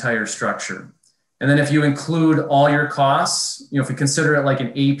that entire structure. And then if you include all your costs, if we consider it like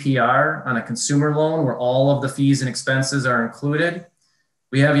an APR on a consumer loan where all of the fees and expenses are included,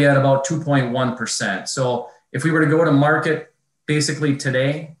 we have you at about 2.1%. So if we were to go to market basically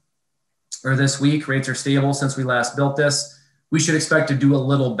today or this week, rates are stable since we last built this, we should expect to do a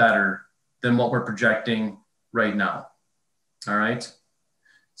little better than what we're projecting right now. All right.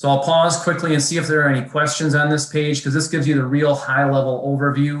 So I'll pause quickly and see if there are any questions on this page, because this gives you the real high level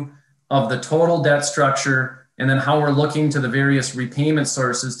overview of the total debt structure and then how we're looking to the various repayment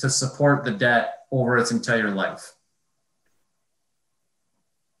sources to support the debt over its entire life.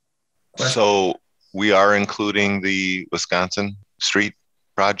 Question? So we are including the Wisconsin Street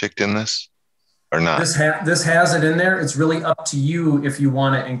project in this or not? This has it in there. It's really up to you if you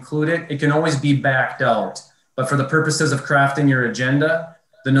want to include it. It can always be backed out, but for the purposes of crafting your agenda,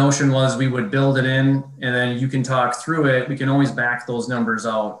 the notion was we would build it in and then you can talk through it. We can always back those numbers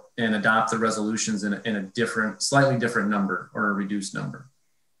out and adopt the resolutions in a different, slightly different number or a reduced number.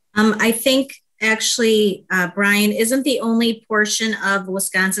 I think actually, Brian, isn't the only portion of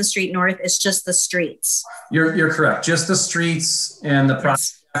Wisconsin Street North, it's just the streets. You're correct. Just the streets and the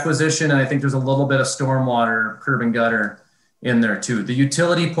project acquisition. And I think there's a little bit of stormwater, curb and gutter in there too. The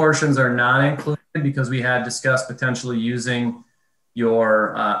utility portions are not included because we had discussed potentially using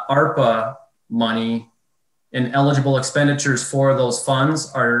your ARPA money, and eligible expenditures for those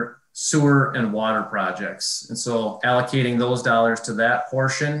funds are sewer and water projects. And so allocating those dollars to that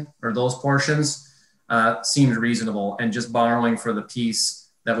portion or those portions seemed reasonable, and just borrowing for the piece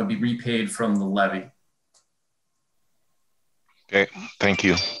that would be repaid from the levy. Okay, thank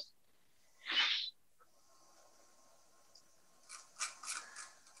you.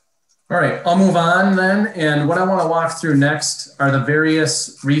 All right, I'll move on then. And what I want to walk through next are the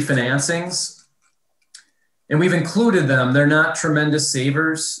various refinancings. And we've included them. They're not tremendous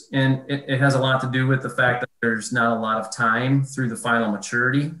savers. And it has a lot to do with the fact that there's not a lot of time through the final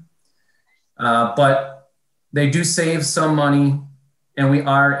maturity. But they do save some money, and we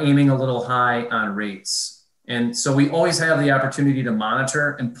are aiming a little high on rates. And so we always have the opportunity to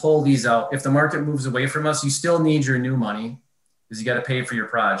monitor and pull these out. If the market moves away from us, you still need your new money because you got to pay for your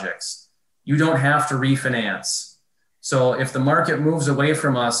projects. You don't have to refinance. So if the market moves away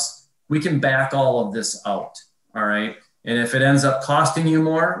from us, we can back all of this out, all right? And if it ends up costing you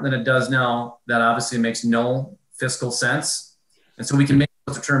more than it does now, that obviously makes no fiscal sense. And so we can make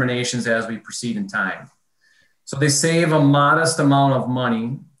those determinations as we proceed in time. So they save a modest amount of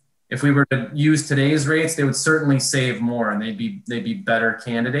money. If we were to use today's rates, they would certainly save more, and they'd be better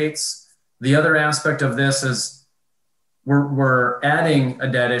candidates. The other aspect of this is we're adding a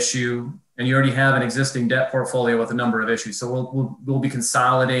debt issue, and you already have an existing debt portfolio with a number of issues. So we'll be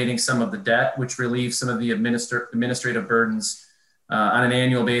consolidating some of the debt, which relieves some of the administrative burdens. On an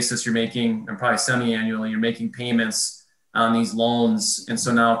annual basis, you're making, and probably semi-annually, you're making payments on these loans. And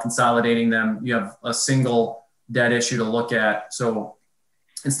so now consolidating them, you have a single debt issue to look at. So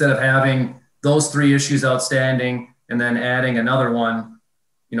instead of having those three issues outstanding and then adding another one,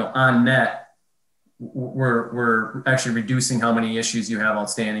 on net, we're actually reducing how many issues you have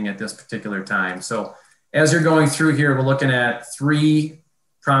outstanding at this particular time. So as you're going through here, we're looking at 3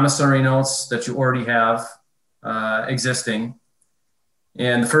 promissory notes that you already have existing.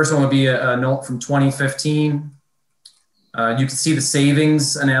 And the first one would be a note from 2015. You can see the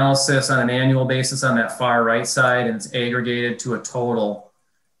savings analysis on an annual basis on that far right side, and it's aggregated to a total.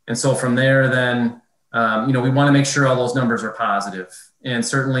 And so from there, then, we want to make sure all those numbers are positive. And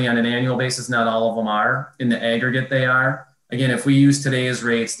certainly on an annual basis, not all of them are. In the aggregate, they are. Again, if we use today's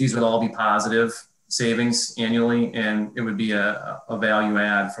rates, these would all be positive savings annually, and it would be a value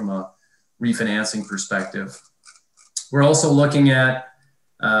add from a refinancing perspective. We're also looking at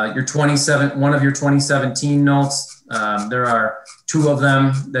one of your 2017 notes. There are 2 of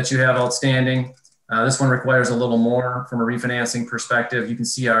them that you have outstanding. This one requires a little more from a refinancing perspective. You can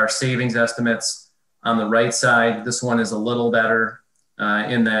see our savings estimates on the right side. This one is a little better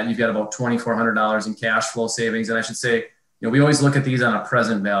in that you've got about $2,400 in cash flow savings. And I should say, we always look at these on a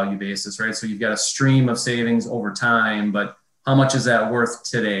present value basis, right? So you've got a stream of savings over time, but how much is that worth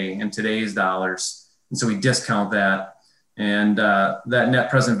today in today's dollars? And so we discount that. And that net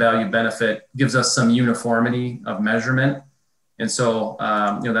present value benefit gives us some uniformity of measurement. And so,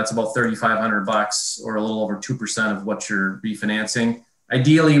 that's about $3,500 or a little over 2% of what you're refinancing.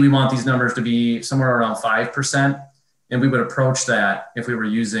 Ideally, we want these numbers to be somewhere around 5%. And we would approach that if we were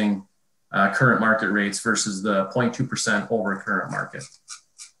using current market rates versus the 0.2% over current market.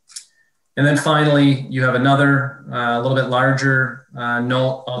 And then finally, you have another a little bit larger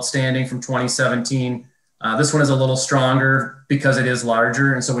note outstanding from 2017. This one is a little stronger because it is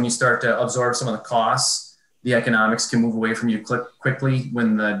larger. And so when you start to absorb some of the costs, the economics can move away from you quickly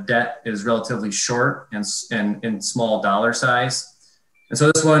when the debt is relatively short and in small dollar size. And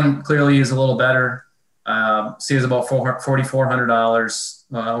so this one clearly is a little better. Saves about $4,400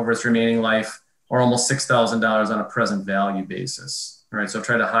 over its remaining life, or almost $6,000 on a present value basis. All right, so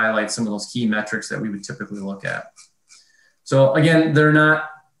try to highlight some of those key metrics that we would typically look at. So again, they're not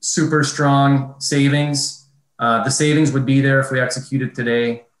super strong savings. The savings would be there if we executed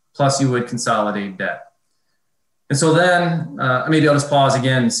today, plus you would consolidate debt. And so then maybe I'll just pause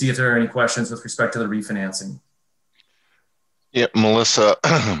again and see if there are any questions with respect to the refinancing. Yeah, Melissa,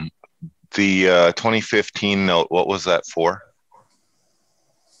 the 2015 note, what was that for?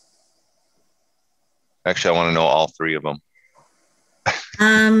 Actually, I want to know all 3 of them.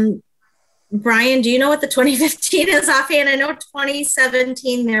 Brian, do you know what the 2015 is offhand? I know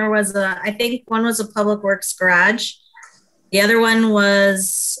 2017, there was I think one was a public works garage. The other one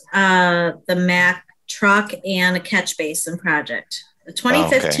was the Mack truck and a catch basin project. The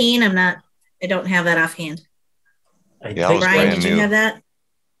 2015, okay. I don't have that offhand. Brian, did you have that?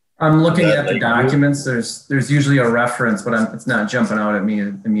 I'm looking at the documents. There's usually a reference, but it's not jumping out at me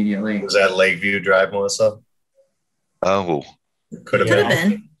immediately. Was that Lakeview Drive, Melissa? Oh, could have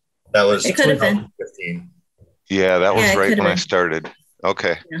been. That was it could have been 15. Yeah, that was right when I started.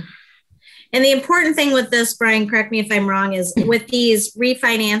 Okay. Yeah. And the important thing with this, Brian, correct me if I'm wrong, is with these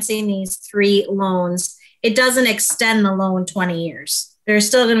refinancing these 3 loans, it doesn't extend the loan 20 years. They're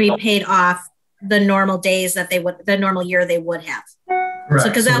still going to be paid off the normal days that the normal year they would have. Correct. So,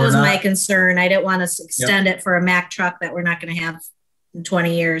 because that was my concern. I didn't want to extend it for a Mack truck that we're not going to have in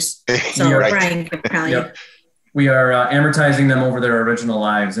 20 years. So Brian could probably. We are amortizing them over their original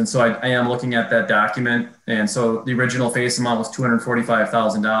lives. And so I am looking at that document. And so the original face amount was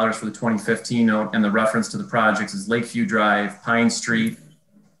 $245,000 for the 2015 note. And the reference to the projects is Lakeview Drive, Pine Street,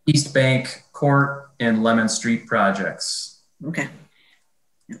 East Bank Court, and Lemon Street projects. Okay.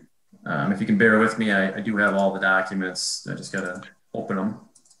 If you can bear with me, I do have all the documents. I just got to open them.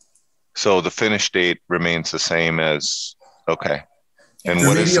 So the finish date remains the same as, okay. And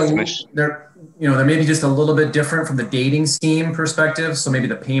what is the finish? There may be just a little bit different from the dating scheme perspective. So maybe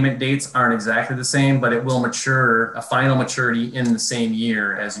the payment dates aren't exactly the same, but it will mature, a final maturity in the same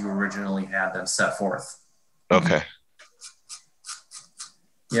year as you originally had them set forth. Okay.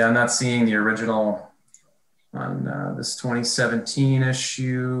 Yeah, I'm not seeing the original on this 2017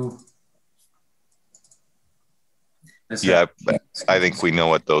 issue. Yeah, I think we know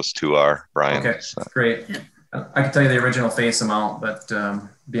what those 2 are, Brian. Okay, great. I can tell you the original face amount, but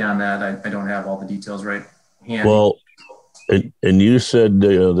beyond that, I don't have all the details right handy. Well, and you said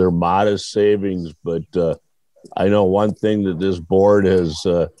they're modest savings, but I know one thing that this board has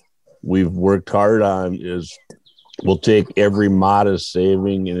we've worked hard on is we'll take every modest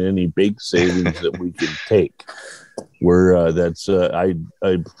saving and any big savings that we can take. I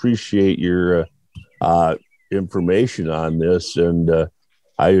appreciate your information on this, and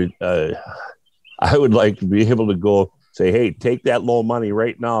I would like to be able to go say, hey, take that low money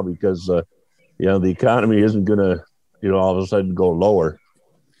right now because, the economy isn't going to, all of a sudden go lower.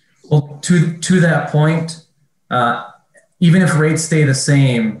 Well, to that point, even if rates stay the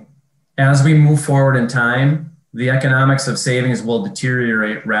same, as we move forward in time, the economics of savings will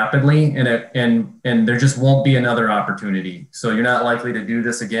deteriorate rapidly, and there just won't be another opportunity. So you're not likely to do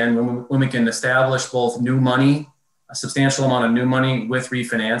this again. When we can establish both new money, a substantial amount of new money with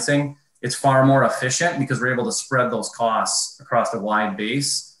refinancing, it's far more efficient because we're able to spread those costs across a wide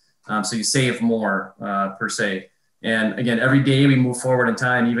base. So you save more per se. And again, every day we move forward in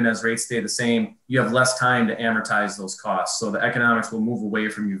time, even as rates stay the same, you have less time to amortize those costs. So the economics will move away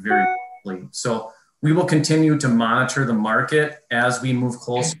from you very quickly. So we will continue to monitor the market as we move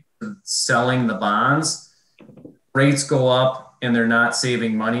closer to selling the bonds. Rates go up and they're not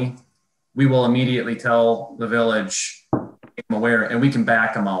saving money, we will immediately tell the village, make them aware, and we can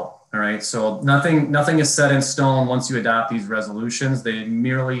back them out. All right. So nothing is set in stone once you adopt these resolutions. They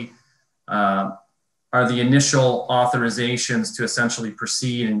merely are the initial authorizations to essentially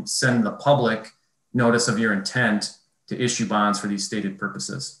proceed and send the public notice of your intent to issue bonds for these stated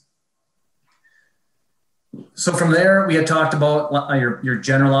purposes. So from there, we had talked about your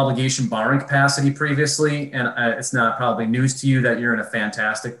general obligation borrowing capacity previously, and it's not probably news to you that you're in a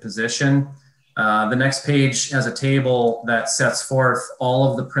fantastic position. The next page has a table that sets forth all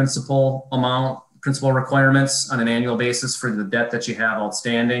of the principal requirements on an annual basis for the debt that you have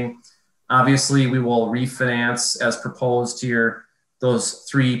outstanding. Obviously, we will refinance as proposed to those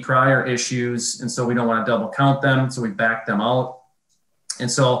 3 prior issues, and so we don't want to double count them, so we back them out. And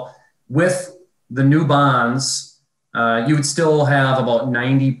so with the new bonds, you would still have about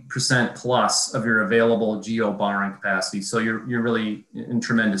 90% plus of your available GO borrowing capacity. So you're really in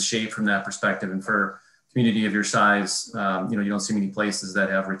tremendous shape from that perspective. And for a community of your size, you don't see many places that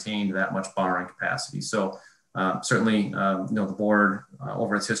have retained that much borrowing capacity. So certainly, the board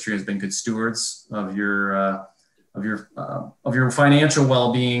over its history has been good stewards of your financial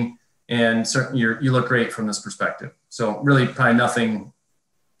well-being, and certainly you look great from this perspective. So really, probably nothing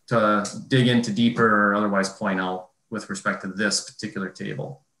to dig into deeper or otherwise point out with respect to this particular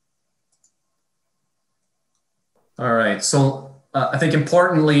table. All right, so I think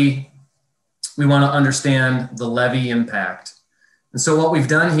importantly, we want to understand the levy impact. And so what we've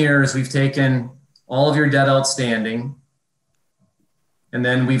done here is we've taken all of your debt outstanding, and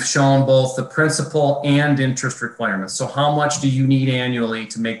then we've shown both the principal and interest requirements. So how much do you need annually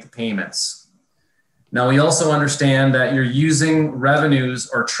to make the payments? Now, we also understand that you're using revenues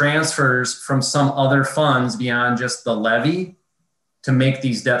or transfers from some other funds beyond just the levy to make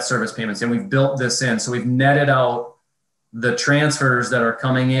these debt service payments. And we've built this in. So we've netted out the transfers that are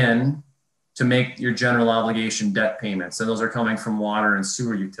coming in to make your general obligation debt payments. And those are coming from water and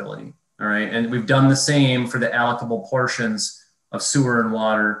sewer utility. All right. And we've done the same for the allocable portions of sewer and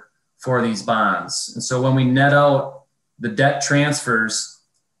water for these bonds. And so when we net out the debt transfers,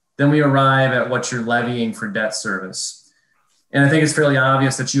 then we arrive at what you're levying for debt service. And I think it's fairly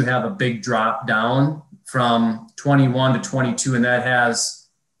obvious that you have a big drop down from 21 to 22, and that has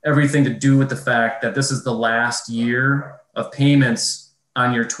everything to do with the fact that this is the last year of payments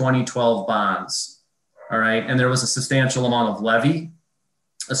on your 2012 bonds. All right. And there was a substantial amount of levy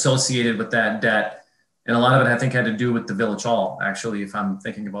associated with that debt. And a lot of it, I think, had to do with the village hall, actually, if I'm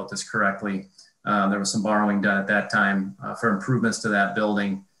thinking about this correctly. There was some borrowing done at that time for improvements to that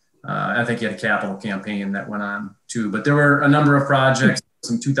building. I think you had a capital campaign that went on too, but there were a number of projects,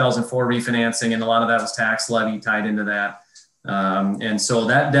 some 2004 refinancing, and a lot of that was tax levy tied into that. And so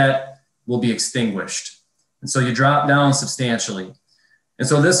that debt will be extinguished. And so you drop down substantially. And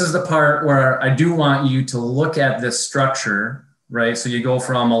so this is the part where I do want you to look at this structure, right? So you go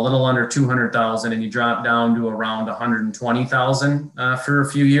from a little under 200,000 and you drop down to around 120,000 for a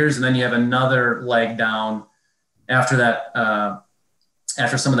few years. And then you have another leg down after that,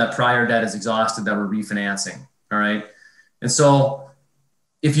 after some of that prior debt is exhausted that we're refinancing. All right. And so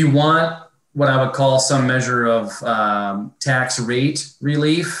if you want what I would call some measure of tax rate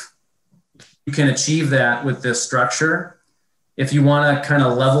relief, you can achieve that with this structure. If you want to kind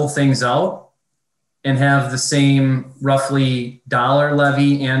of level things out and have the same roughly dollar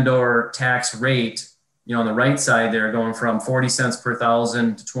levy and or tax rate, on the right side there, going from 40 cents per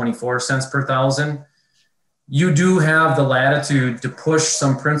thousand to 24 cents per thousand, you do have the latitude to push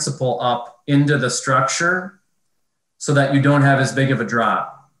some principal up into the structure so that you don't have as big of a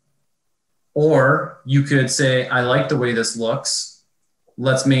drop. Or you could say, I like the way this looks.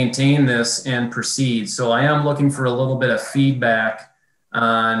 Let's maintain this and proceed. So I am looking for a little bit of feedback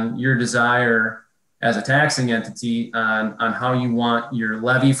on your desire as a taxing entity on how you want your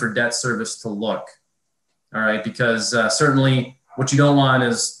levy for debt service to look. All right, because certainly what you don't want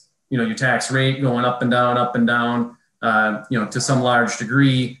is your tax rate going up and down, to some large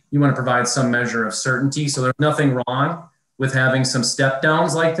degree. You want to provide some measure of certainty. So there's nothing wrong with having some step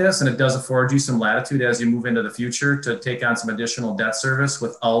downs like this, and it does afford you some latitude as you move into the future to take on some additional debt service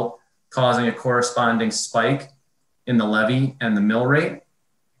without causing a corresponding spike in the levy and the mill rate.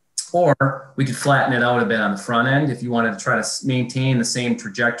 Or we could flatten it out a bit on the front end. If you wanted to try to maintain the same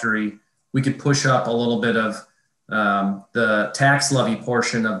trajectory, we could push up a little bit of the tax levy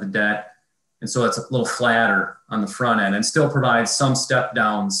portion of the debt. And so it's a little flatter on the front end and still provide some step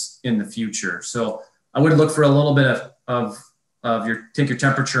downs in the future. So I would look for a little bit of take your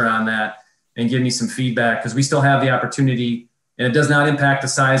temperature on that and give me some feedback, because we still have the opportunity, and it does not impact the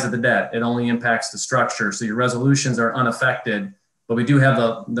size of the debt. It only impacts the structure. So your resolutions are unaffected, but we do have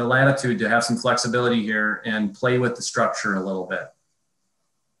the latitude to have some flexibility here and play with the structure a little bit.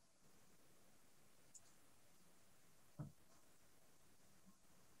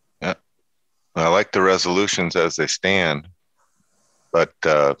 Yeah, I like the resolutions as they stand, but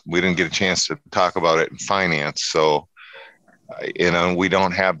we didn't get a chance to talk about it in finance. So, we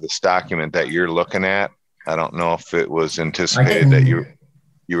don't have this document that you're looking at. I don't know if it was anticipated that you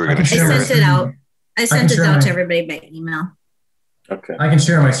were going to share it. I sent it out to everybody by email. Okay. I can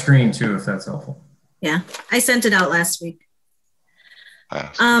share my screen too, if that's helpful. Yeah, I sent it out last week.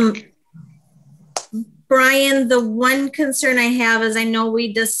 Brian, the one concern I have is, I know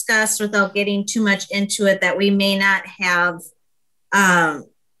we discussed, without getting too much into it, that we may not have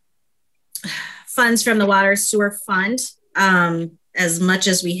funds from the water sewer fund as much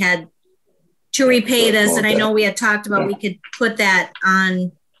as we had to repay this. And I know we had talked about we could put that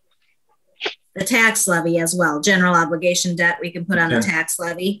on the tax levy as well. General obligation debt we can put on the tax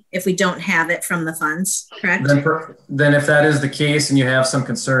levy if we don't have it from the funds, correct? Then if that is the case and you have some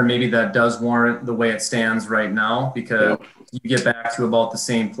concern, maybe that does warrant the way it stands right now, because you get back to about the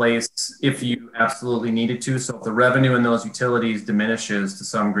same place if you absolutely needed to. So if the revenue in those utilities diminishes to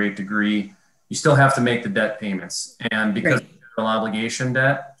some great degree, you still have to make the debt payments. And because of general obligation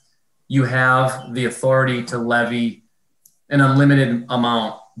debt, you have the authority to levy an unlimited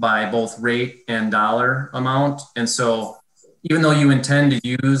amount by both rate and dollar amount. And so even though you intend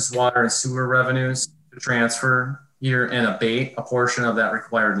to use water and sewer revenues to transfer here and abate a portion of that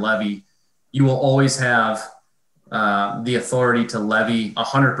required levy, you will always have the authority to levy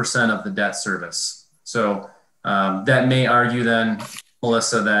 100% of the debt service. So that may argue then,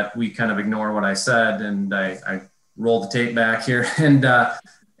 Melissa, that we kind of ignore what I said, and I roll the tape back here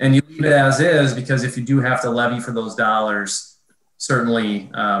and you leave it as is, because if you do have to levy for those dollars, certainly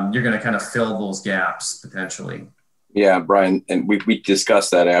you're going to kind of fill those gaps potentially. Yeah, Brian, and we discussed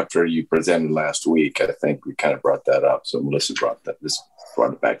that after you presented last week. I think we kind of brought that up. So Melissa brought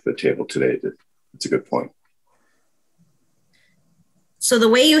it back to the table today. It's a good point. So the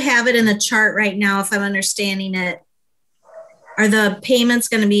way you have it in the chart right now, if I'm understanding it, are the payments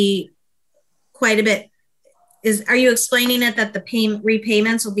going to be quite a bit? Are you explaining it that the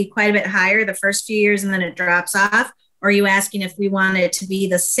repayments will be quite a bit higher the first few years and then it drops off? Or are you asking if we want it to be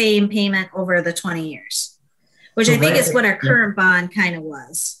the same payment over the 20 years? Which I think is what our current bond kind of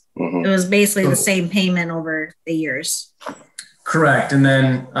was. It was basically the same payment over the years. Correct. And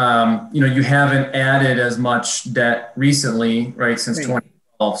then, you haven't added as much debt recently, right, since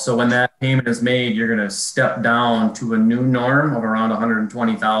 2012. So when that payment is made, you're going to step down to a new norm of around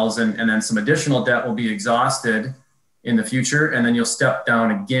 120,000, and then some additional debt will be exhausted in the future, and then you'll step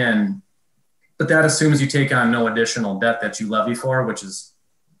down again. But that assumes you take on no additional debt that you levy for, which is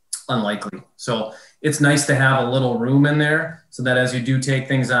unlikely. So it's nice to have a little room in there so that as you do take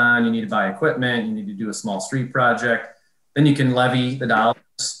things on, you need to buy equipment, you need to do a small street project, then you can levy the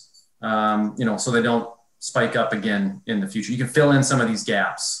dollars, so they don't spike up again in the future. You can fill in some of these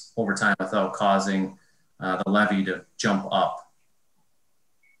gaps over time without causing the levy to jump up.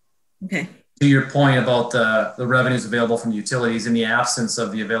 Okay. To your point about the revenues available from the utilities, in the absence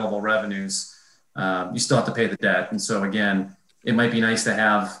of the available revenues, you still have to pay the debt. And so again, it might be nice to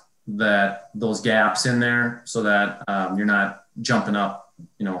have those gaps in there so that you're not jumping up,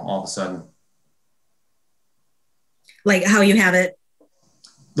 all of a sudden. Like how you have it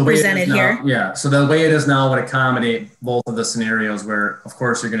presented here? Yeah. So the way it is now would accommodate both of the scenarios where, of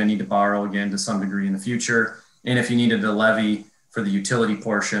course, you're going to need to borrow again to some degree in the future. And if you needed to levy for the utility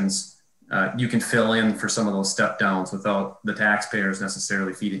portions, you can fill in for some of those step downs without the taxpayers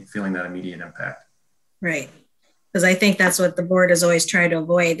necessarily feeling that immediate impact. Right. Because I think that's what the board has always tried to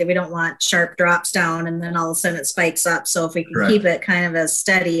avoid, that we don't want sharp drops down and then all of a sudden it spikes up. So if we can keep it kind of as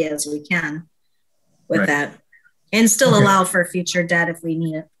steady as we can with that, and still allow for future debt if we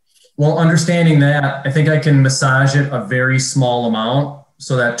need it. Well, understanding that, I think I can massage it a very small amount.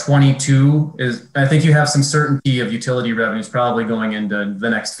 So that 22 is, I think you have some certainty of utility revenues probably going into the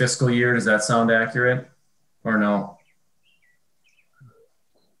next fiscal year. Does that sound accurate or no?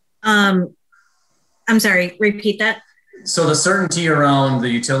 I'm sorry, repeat that. So the certainty around the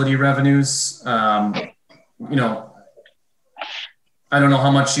utility revenues, you know, I don't know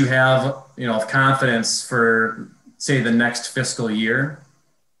how much you have, you know, of confidence for, say, the next fiscal year.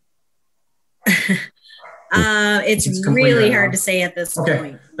 It's really hard to say at this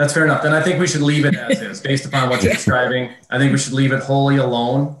point. That's fair enough. Then I think we should leave it as is, based upon what you're describing. I think we should leave it wholly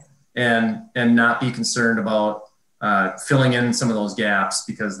alone and not be concerned about filling in some of those gaps,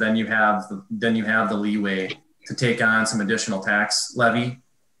 because then you have the leeway to take on some additional tax levy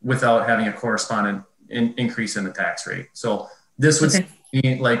without having a corresponding increase in the tax rate. So this would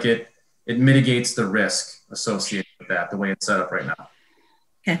seem like it mitigates the risk associated with that, the way it's set up right now.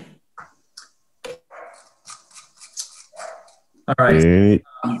 Okay. All right.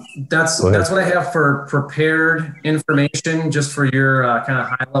 That's what I have for prepared information, just for your kind of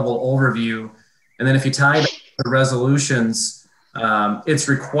high level overview. And then if you tie that to the resolutions, it's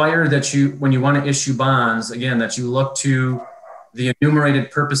required that you, when you want to issue bonds, again, that you look to the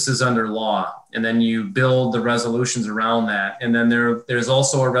enumerated purposes under law, and then you build the resolutions around that. And then there's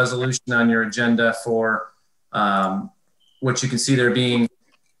also a resolution on your agenda for which you can see there being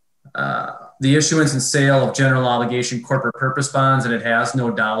the issuance and sale of general obligation corporate purpose bonds, and it has no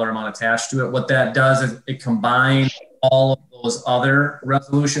dollar amount attached to it. What that does is it combines all of those other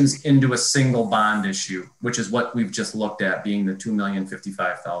resolutions into a single bond issue, which is what we've just looked at, being the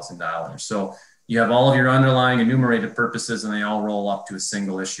 $2,055,000. So you have all of your underlying enumerated purposes, and they all roll up to a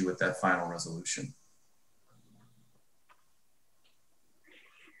single issue with that final resolution.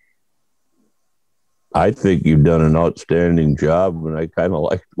 I think you've done an outstanding job, and I kind of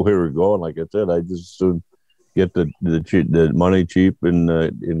like where we're going. Like I said, I just soon get the money cheap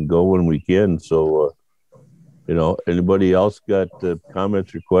and go when we can. So, you know, anybody else got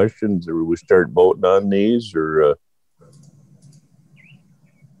comments or questions, or we start voting on these, or?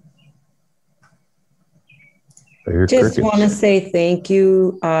 Just want to say thank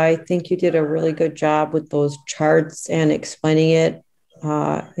you. I think you did a really good job with those charts and explaining it.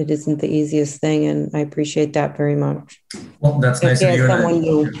 It isn't the easiest thing, and I appreciate that very much. Well, that's nice of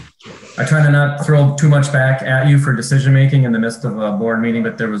you. I try to not throw too much back at you for decision making in the midst of a board meeting,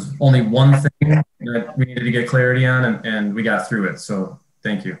 but there was only one thing that we needed to get clarity on, and we got through it. So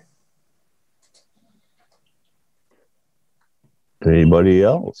thank you. Anybody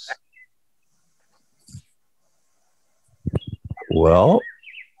else? Well,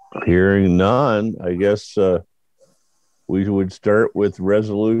 hearing none, I guess we would start with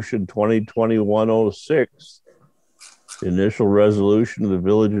Resolution 2021-06, initial resolution of the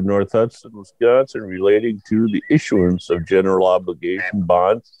Village of North Hudson, Wisconsin, relating to the issuance of general obligation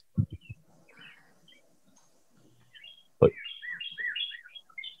bonds. But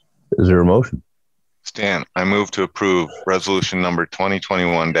is there a motion? Stan, I move to approve resolution number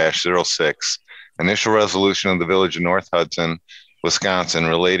 2021-06, initial resolution of the Village of North Hudson, Wisconsin,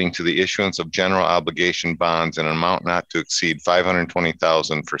 relating to the issuance of general obligation bonds in an amount not to exceed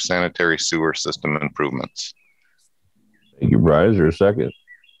 $520,000 for sanitary sewer system improvements. Thank you, Brian. Is there a second?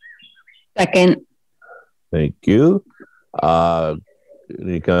 Second. Thank you.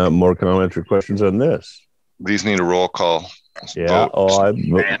 Any more comments or questions on this? These need a roll call. Yeah.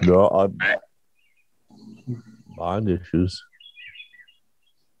 Bond issues.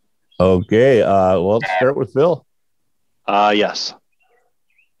 Okay. Well, let's start with Phil. Yes.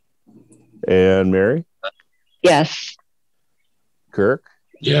 And Mary? Yes. Kirk?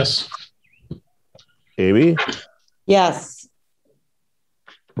 Yes. Amy? Yes.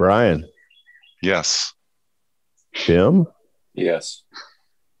 Brian? Yes. Tim? Yes.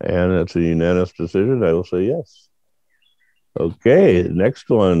 And that's a unanimous decision. I will say yes. Okay, next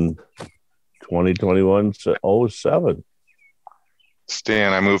one, 2021-07.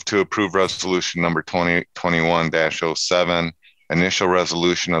 Stan, I move to approve resolution number 2021-07, initial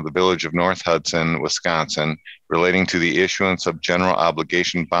resolution of the Village of North Hudson, Wisconsin, relating to the issuance of general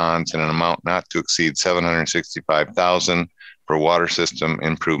obligation bonds in an amount not to exceed $765,000 for water system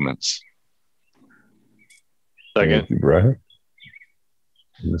improvements. Second. Thank you, Brian.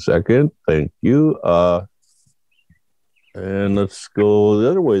 Second, thank you. And let's go the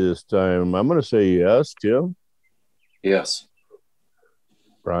other way this time. I'm going to say yes. Tim? Yes.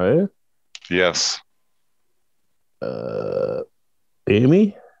 Brian? Yes.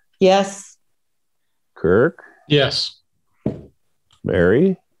 Amy? Yes. Kirk? Yes.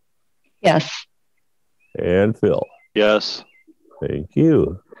 Mary? Yes. And Phil? Yes. Thank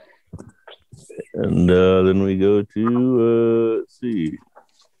you. And then we go to, let's see,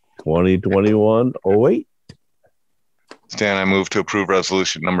 2021-08. Stan, I move to approve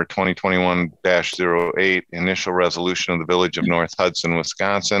resolution number 2021-08, initial resolution of the Village of North Hudson,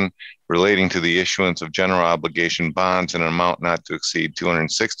 Wisconsin, relating to the issuance of general obligation bonds in an amount not to exceed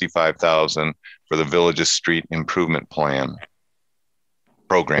 $265,000 for the village's street improvement plan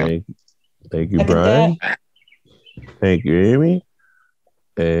program. Thank you, Brian. Thank you, Amy.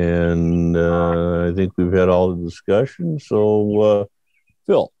 And I think we've had all the discussion. So,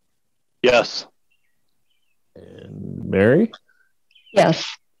 Phil. Yes. And Mary? Yes.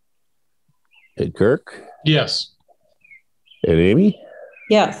 And Kirk? Yes. And Amy?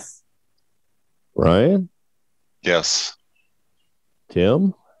 Yes. Ryan? Yes.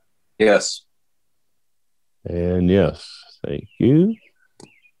 Tim? Yes. And yes. Thank you.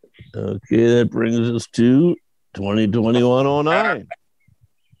 Okay, that brings us to 2021-09.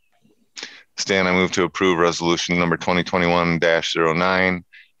 Stan, I move to approve resolution number 2021-09,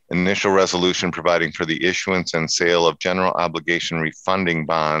 initial resolution providing for the issuance and sale of general obligation refunding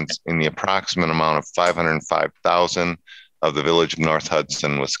bonds in the approximate amount of $505,000 of the Village of North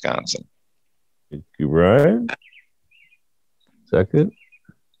Hudson, Wisconsin. Thank you, Brian. Second.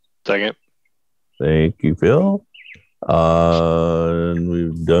 Second. Thank you, Phil. And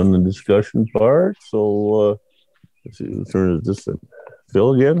we've done the discussion part. So let's see, whose turn is this?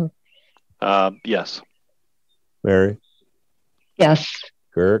 Phil again? Yes. Mary? Yes.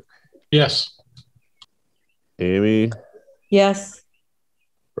 Kirk? Yes. Amy? Yes.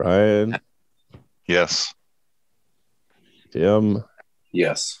 Brian? Yes. Tim?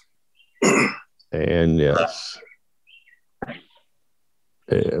 Yes. And yes.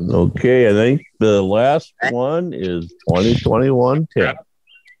 And okay, I think the last one is 2021-10.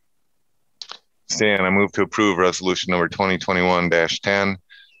 Stan, I move to approve resolution number 2021-10,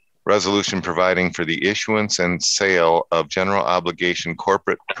 resolution providing for the issuance and sale of general obligation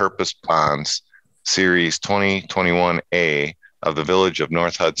corporate purpose bonds, series 2021A of the Village of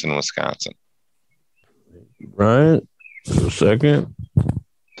North Hudson, Wisconsin. Brian, second.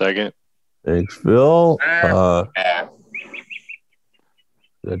 Second. Thanks, Phil.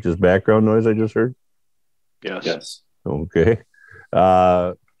 Is that just background noise I just heard? Yes. Yes. Okay.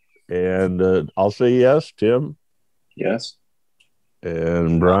 And I'll say yes, Tim. Yes.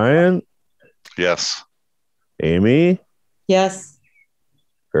 And Brian? Yes. Amy? Yes.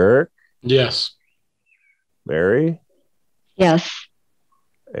 Kirk? Yes. Mary? Yes.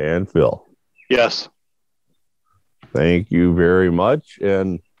 And Phil? Yes. Thank you very much.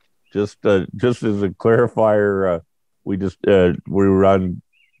 And just as a clarifier, we were on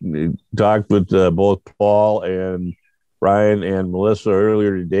talked with both Paul and Brian and Melissa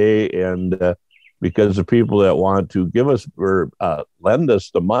earlier today, and because the people that want to give us or lend us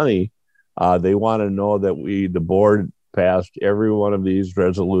the money, they want to know that the board passed every one of these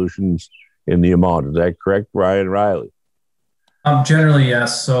resolutions in the amount. Is that correct, Brian Riley? Generally,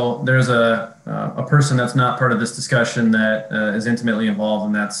 yes. So there's a person that's not part of this discussion that is intimately involved,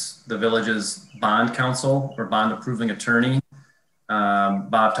 and that's the village's bond counsel or bond approving attorney,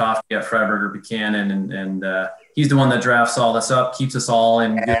 Bob Toffey at Freiberger Buchanan, and he's the one that drafts all this up, keeps us all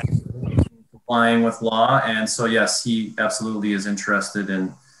in complying with law. And so, yes, he absolutely is interested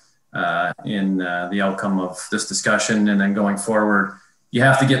in the outcome of this discussion. And then going forward, you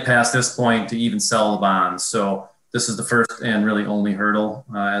have to get past this point to even sell the bonds. So this is the first and really only hurdle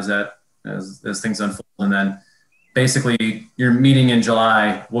as things unfold. And then basically your meeting in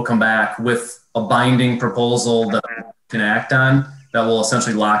July, we'll come back with a binding proposal that we can act on that will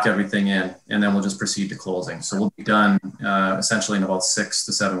essentially lock everything in, and then we'll just proceed to closing. So we'll be done essentially in about 6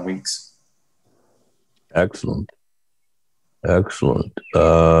 to 7 weeks. Excellent. Let's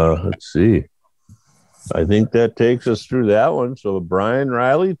see. I think that takes us through that one. So Brian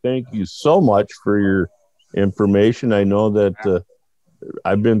Riley, thank you so much for your information. I know that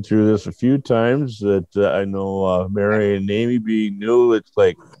I've been through this a few times. That I know Mary and Amy being new, it's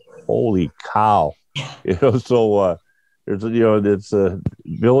like, holy cow, So there's it's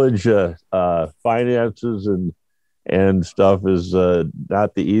village finances and stuff is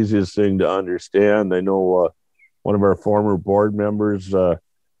not the easiest thing to understand. I know one of our former board members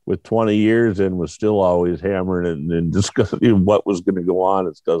with 20 years and was still always hammering and discussing what was going to go on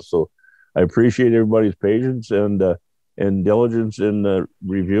and stuff. So I appreciate everybody's patience and diligence in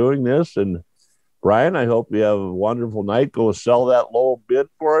reviewing this. And Brian, I hope you have a wonderful night. Go sell that low bid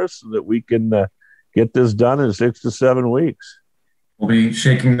for us so that we can get this done in 6 to 7 weeks. We'll be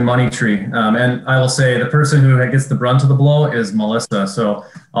shaking the money tree. And I will say the person who gets the brunt of the blow is Melissa. So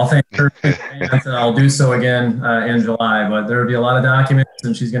I'll thank her and I'll do so again in July. But there will be a lot of documents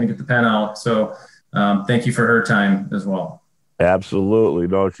and she's going to get the pen out. So thank you for her time as well. Absolutely.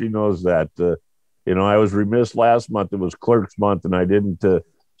 No, she knows that. I was remiss last month. It was Clerk's Month, and I didn't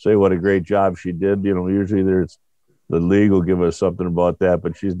say what a great job she did. Usually there's the league will give us something about that,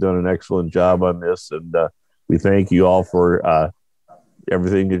 but she's done an excellent job on this, and we thank you all for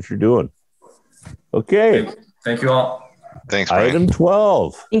everything that you're doing. Okay. Thank you all. Thanks, Brian. Item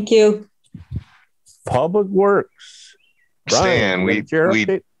 12. Thank you. Public Works. Brian, Stan,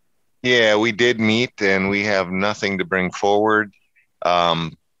 we did meet, and we have nothing to bring forward.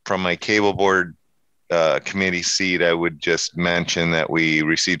 From my cable board committee seat, I would just mention that we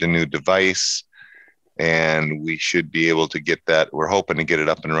received a new device, and we should be able to get that. We're hoping to get it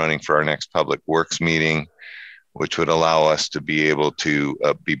up and running for our next Public Works meeting, which would allow us to be able to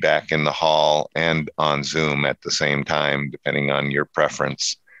be back in the hall and on Zoom at the same time, depending on your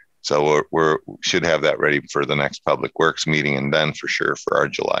preference. So we should have that ready for the next Public Works meeting, and then for sure for our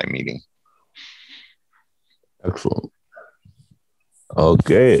July meeting. Excellent.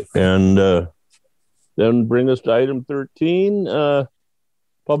 Okay, and then bring us to item 13,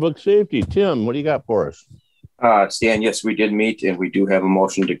 public safety. Tim, what do you got for us? Stan, yes, we did meet, and we do have a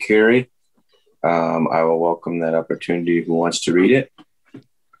motion to carry. I will welcome that opportunity. Who wants to read it?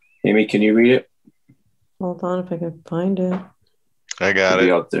 Amy, can you read it? Hold on if I can find it. I got it.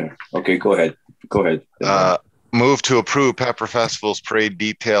 Out there. Okay, go ahead. Go ahead. Move to approve Pepper Festival's parade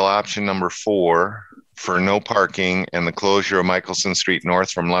detail option number 4 for no parking and the closure of Michelson Street North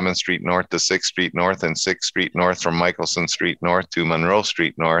from Lemon Street North to 6th Street North, and 6th Street North from Michelson Street North to Monroe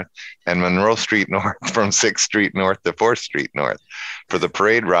Street North, and Monroe Street North from 6th Street North to 4th Street North for the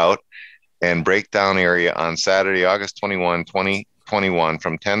parade route and breakdown area on Saturday, August 21, 2021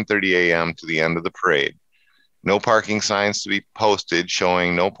 from 10:30 a.m. to the end of the parade. No parking signs to be posted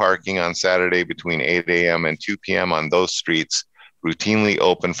showing no parking on Saturday between 8 a.m. and 2 p.m. on those streets routinely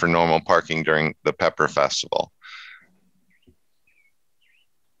open for normal parking during the Pepper Festival.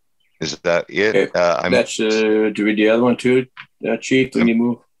 Is that it? Okay. That's do we do the other one too, Chief? When you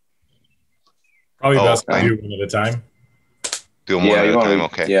move, probably best to do one at a time. Do them one at a time.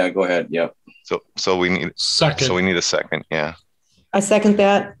 Okay. Yeah, go ahead. Yep. So we need second. So we need a second. Yeah. I second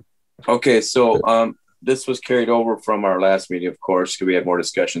that. Okay, so this was carried over from our last meeting, of course, because we had more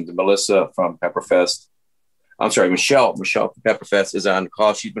discussions. And Melissa from Pepperfest, Michelle from Pepperfest is on the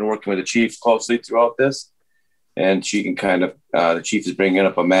call. She's been working with the chief closely throughout this, and she can kind of, the chief is bringing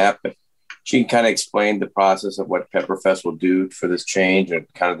up a map, but she can kind of explain the process of what Pepperfest will do for this change and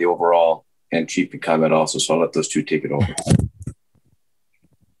kind of the overall, and chief can comment also. So I'll let those two take it over.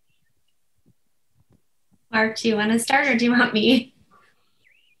 Mark, do you want to start or do you want me?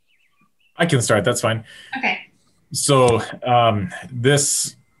 I can start. That's fine. Okay. So the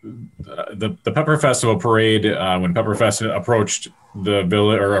Pepper Festival parade, when Pepperfest approached the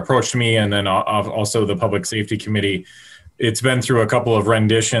village or approached me, and then also the Public Safety Committee, it's been through a couple of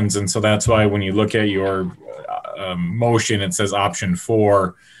renditions, and so that's why when you look at your motion, it says option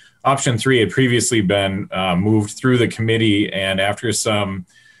 4. Option 3 had previously been moved through the committee, and after some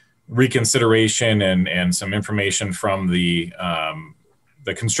reconsideration and some information from the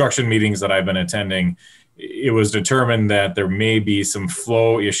construction meetings that I've been attending, it was determined that there may be some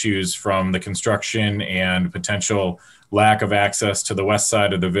flow issues from the construction and potential lack of access to the west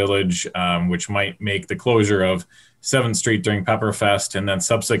side of the village, which might make the closure of 7th Street during Pepperfest and then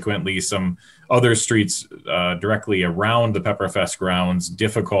subsequently some other streets directly around the Pepperfest grounds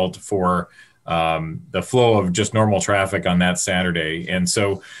difficult for the flow of just normal traffic on that Saturday. And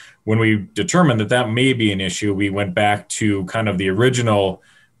so when we determined that that may be an issue, we went back to kind of the original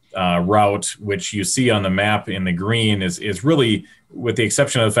route, which you see on the map in the green is really, with the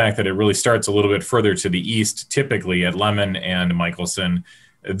exception of the fact that it really starts a little bit further to the east, typically at Lemon and Michelson.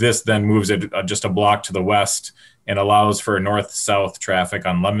 This then moves it just a block to the west and allows for north-south traffic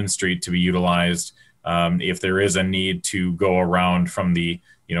on Lemon Street to be utilized if there is a need to go around from the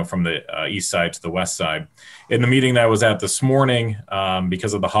east side to the west side. In the meeting that I was at this morning,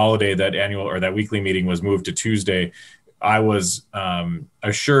 because of the holiday, that weekly meeting was moved to Tuesday. I was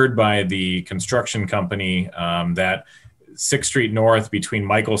assured by the construction company that 6th Street North between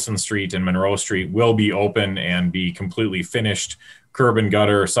Michelson Street and Monroe Street will be open and be completely finished, curb and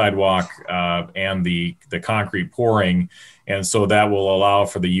gutter, sidewalk, and the concrete pouring. And so that will allow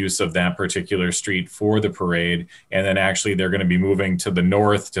for the use of that particular street for the parade. And then actually they're going to be moving to the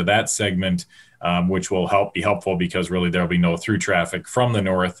north to that segment, which will be helpful because really there'll be no through traffic from the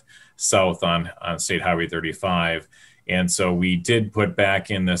north south on State Highway 35. And so we did put back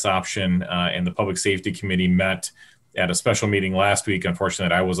in this option, and the Public Safety Committee met at a special meeting last week.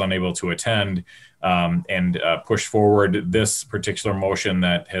 Unfortunately, I was unable to attend, and push forward this particular motion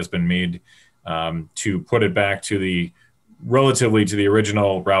that has been made to put it back to the relatively to the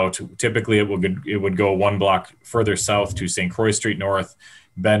original route. Typically, it would go one block further south to St. Croix Street North,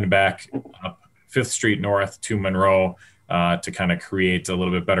 bend back up 5th Street North to Monroe to kind of create a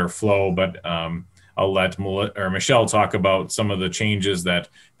little bit better flow. But I'll let Michelle talk about some of the changes that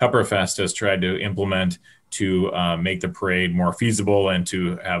Pepperfest has tried to implement to make the parade more feasible and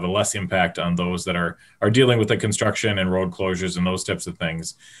to have a less impact on those that are dealing with the construction and road closures and those types of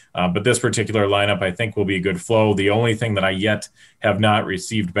things. But this particular lineup, I think, will be a good flow. The only thing that I yet have not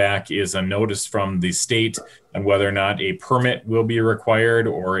received back is a notice from the state on whether or not a permit will be required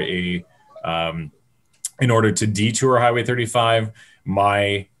or in order to detour Highway 35.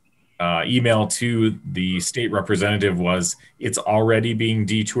 My email to the state representative was it's already being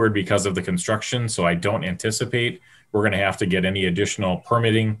detoured because of the construction. So I don't anticipate we're going to have to get any additional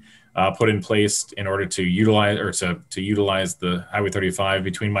permitting put in place in order to utilize to utilize the Highway 35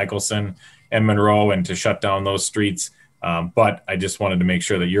 between Michelson and Monroe and to shut down those streets. But I just wanted to make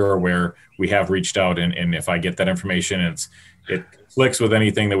sure that you're aware we have reached out, and if I get that information and it conflicts with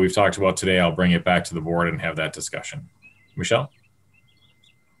anything that we've talked about today, I'll bring it back to the board and have that discussion. Michelle?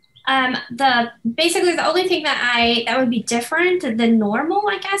 Basically the only thing that would be different than normal,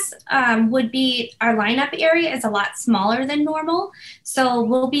 I guess, would be our lineup area is a lot smaller than normal. So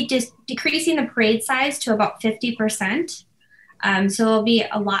we'll be decreasing the parade size to about 50%. So it'll be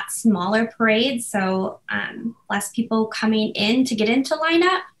a lot smaller parade. So less people coming in to get into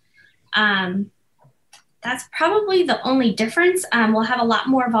lineup. That's probably the only difference. We'll have a lot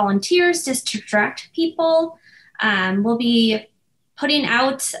more volunteers just to direct people. We'll be putting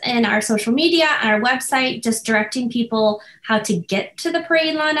out in our social media, on our website, just directing people how to get to the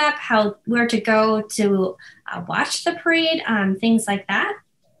parade lineup, where to go to watch the parade, things like that.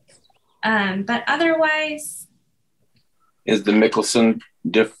 But otherwise, is the Mickelson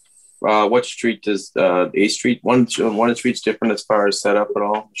what street does A Street? One street's different as far as setup at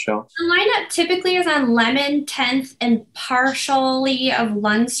all, Michelle? The lineup typically is on Lemon, 10th, and partially of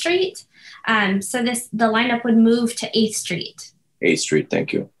Lund Street. So the lineup would move to 8th Street. 8th Street,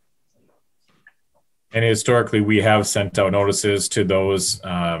 thank you. And historically, we have sent out notices to those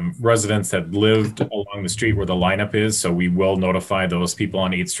residents that lived along the street where the lineup is. So we will notify those people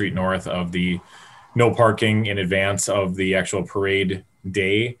on 8th Street North of the no parking in advance of the actual parade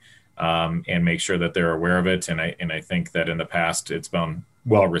day, and make sure that they're aware of it. And I think that in the past, it's been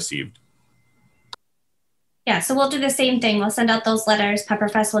well received. Yeah, so we'll do the same thing. We'll send out those letters.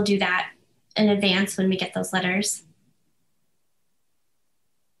 Pepperfest will do that in advance when we get those letters.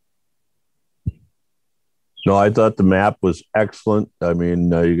 No, I thought the map was excellent. I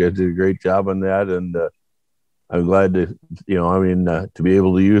mean, you guys did a great job on that, and I'm glad to, to be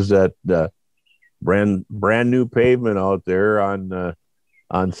able to use that brand new pavement out there on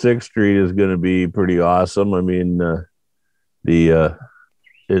 6th Street is going to be pretty awesome. I mean, we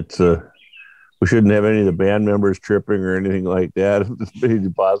shouldn't have any of the band members tripping or anything like that. It's been a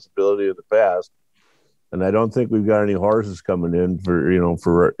possibility of the past, and I don't think we've got any horses coming in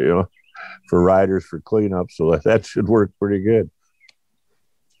for riders for cleanup, so that should work pretty good.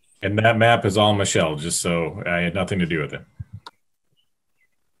 And that map is all Michelle, just so I had nothing to do with it.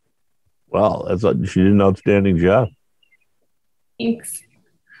 Well, she did an outstanding job. Thanks.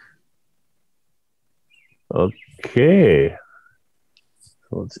 Okay.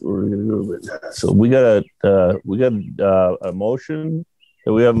 Let's see where we're gonna go with that. So we got a motion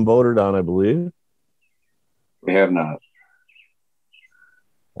that we haven't voted on, I believe. We have not.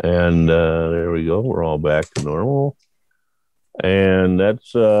 And there we go. We're all back to normal. And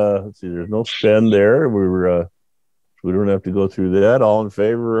that's let's see. There's no spend there. We don't have to go through that. All in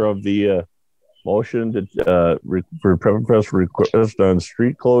favor of the motion for Pepperfest request on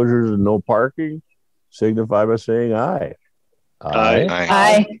street closures and no parking, signify by saying aye. Aye.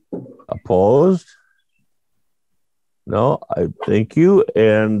 Aye. Opposed? No. I thank you.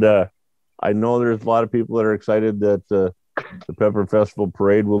 And I know there's a lot of people that are excited that the Pepper Festival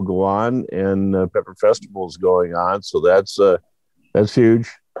parade will go on, and Pepper Festival is going on, so that's huge.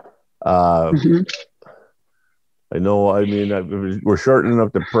 I know. I mean, we're shortening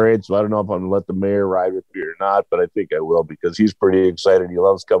up the parade, so I don't know if I'm gonna let the mayor ride with me or not, but I think I will because he's pretty excited. He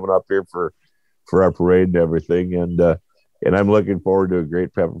loves coming up here for our parade and everything, and I'm looking forward to a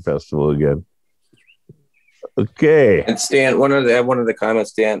great Pepper Festival again. Okay. And Stan, one of the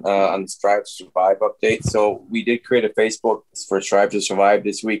comments, Stan, on the Strive to Survive update. So we did create a Facebook for Strive to Survive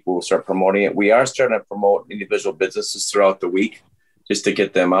this week. We'll start promoting it. We are starting to promote individual businesses throughout the week just to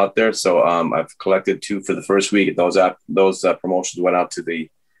get them out there. So I've collected 2 for the first week. Those promotions went out to the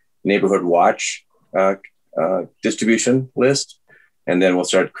Neighborhood Watch distribution list. And then we'll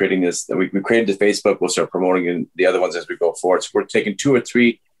start creating this. We created the Facebook. We'll start promoting the other ones as we go forward. So we're taking 2 or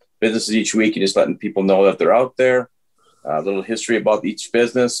 3 businesses each week and just letting people know that they're out there. A little history about each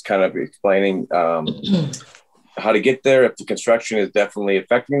business, kind of explaining how to get there, if the construction is definitely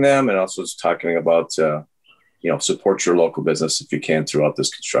affecting them, and also just talking about, support your local business if you can throughout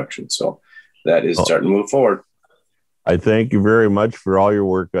this construction. So that is starting to move forward. I thank you very much for all your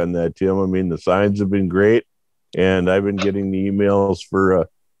work on that, Tim. I mean, the signs have been great, and I've been getting the emails for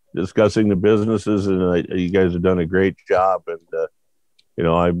discussing the businesses, and you guys have done a great job. And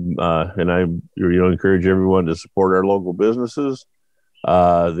I encourage everyone to support our local businesses.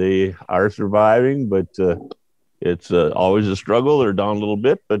 They are surviving, but it's always a struggle. They're down a little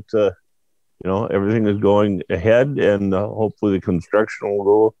bit, but everything is going ahead, and hopefully the construction will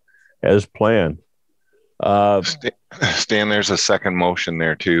go as planned. Stan, there's a second motion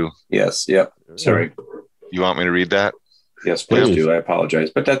there too. Yes. Yep. Sorry. You want me to read that? Yes, please do. I apologize,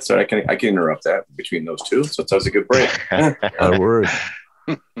 but that's I can interrupt that between those two. So that was a good break. Word.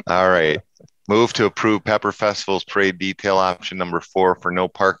 All right. Move to approve Pepper Festival's parade detail option number 4 for no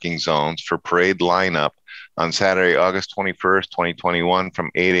parking zones for parade lineup on Saturday, August 21st, 2021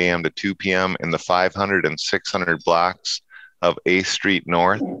 from 8 a.m. to 2 p.m. in the 500 and 600 blocks of 8th Street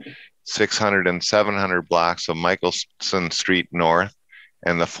North, 600 and 700 blocks of Michelson Street North,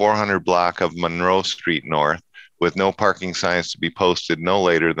 and the 400 block of Monroe Street North, with no parking signs to be posted no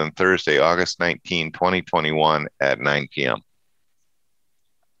later than Thursday, August 19, 2021 at 9 p.m.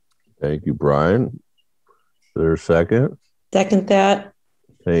 Thank you, Brian. Is there a second? Second that.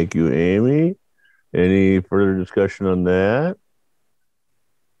 Thank you, Amy. Any further discussion on that?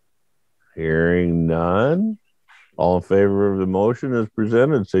 Hearing none. All in favor of the motion as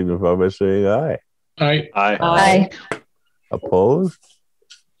presented, signify by saying aye. Aye. Aye. Opposed?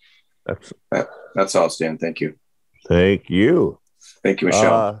 That's all, Stan. Thank you. Thank you. Thank you,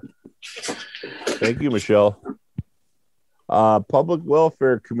 Michelle. Thank you, Michelle. Public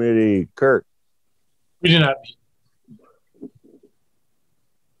Welfare Committee, Kirk. We did not meet.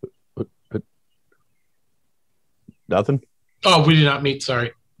 Nothing? Oh, we did not meet.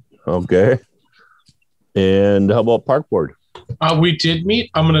 Sorry. Okay. And how about Park Board? We did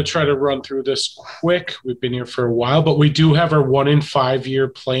meet. I'm going to try to run through this quick. We've been here for a while, but we do have our 1 in 5 year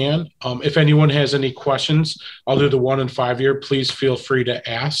plan. If anyone has any questions, I'll do the 1 in 5 year. Please feel free to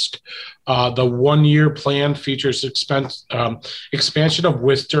ask. The 1 year plan features expansion of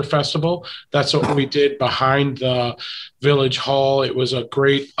Worcester Festival. That's what we did behind the Village Hall. It was a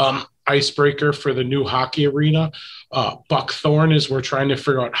great icebreaker for the new hockey arena. Buckthorn is we're trying to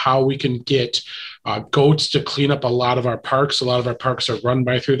figure out how we can get goats to clean up a lot of our parks. A lot of our parks are run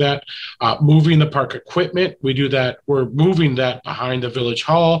by through that. Moving the park equipment, we do that. We're moving that behind the Village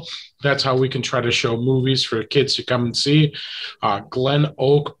Hall. That's how we can try to show movies for kids to come and see. Glen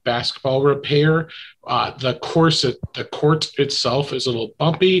Oak basketball repair. The court itself is a little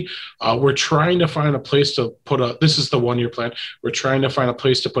bumpy. We're trying to find a place to put this is the 1 year plan. We're trying to find a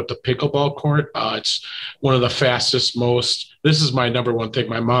place to put the pickleball court. It's one of the fastest, this is my number one thing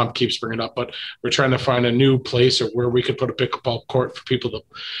my mom keeps bringing up, but we're trying to find a new place or where we could put a pickleball court for people to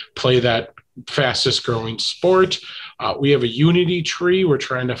play that fastest growing sport. We have a unity tree. We're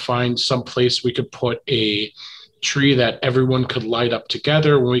trying to find some place we could put a tree that everyone could light up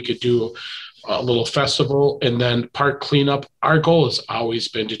together when we could do a little festival. And then park cleanup. Our goal has always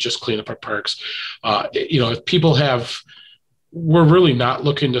been to just clean up our parks. If people we're really not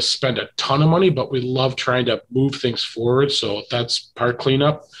looking to spend a ton of money, but we love trying to move things forward. So that's park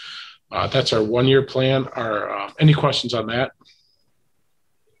cleanup. That's our 1 year plan. Any questions on that?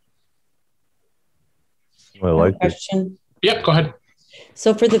 I like question. Yep, go ahead.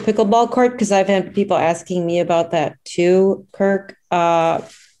 So for the pickleball court, because I've had people asking me about that too, Kirk, and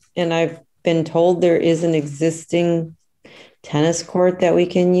I've been told there is an existing tennis court that we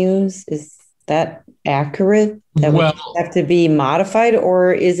can use. Is that accurate? That we have to be modified,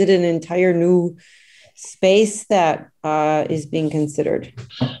 or is it an entire new space that is being considered?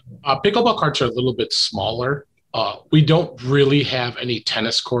 Pickleball courts are a little bit smaller. We don't really have any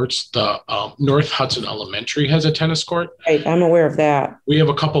tennis courts. The North Hudson Elementary has a tennis court. Right, I'm aware of that. We have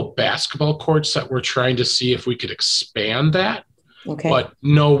a couple basketball courts that we're trying to see if we could expand that. Okay. But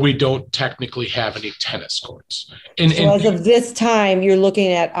no, we don't technically have any tennis courts. So as of this time, you're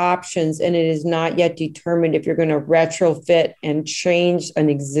looking at options, and it is not yet determined if you're going to retrofit and change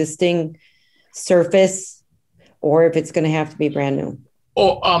an existing surface or if it's going to have to be brand new.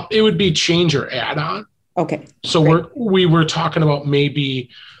 It would be change or add on. Okay. So we were talking about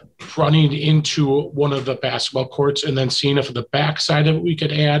maybe running into one of the basketball courts and then seeing if the backside of it we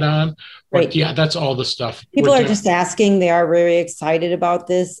could add on. But Right. yeah, that's all the stuff. People are just asking. They are very excited about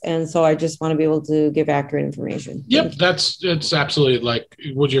this. And so I just want to be able to give accurate information. Yep, it's absolutely like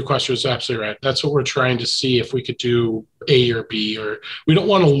what your question was absolutely right. That's what we're trying to see if we could do A or B, or we don't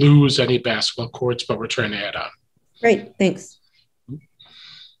want to lose any basketball courts, but we're trying to add on. Great, thanks.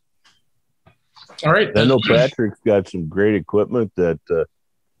 All right. I know Patrick's got some great equipment that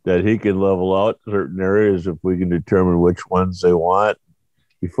he can level out certain areas if we can determine which ones they want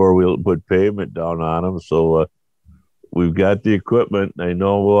before we put pavement down on them. So we've got the equipment. I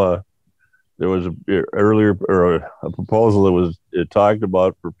know there was a proposal that was talked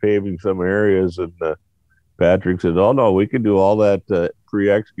about for paving some areas, and Patrick said, "Oh no, we can do all that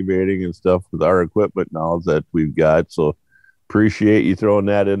pre-excavating and stuff with our equipment now that we've got." So appreciate you throwing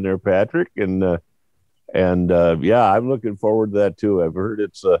that in there, Patrick, and yeah, I'm looking forward to that too. I've heard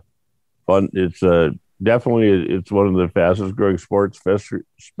it's fun. It's definitely it's one of the fastest growing sports,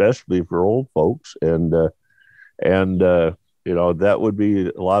 especially for old folks, and you know, that would be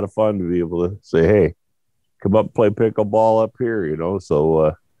a lot of fun to be able to say, "Hey, come up and play pickleball up here," you know.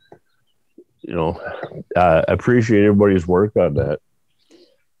 So you know, I appreciate everybody's work on that.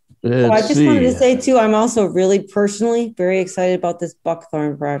 I just wanted to say too, I'm also really personally very excited about this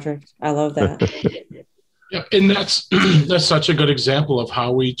buckthorn project. I love that. Yeah, and that's such a good example of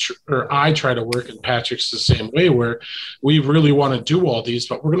how I try to work, and Patrick's the same way, where we really want to do all these,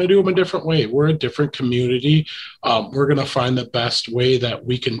 but we're going to do them a different way. We're a different community. We're going to find the best way that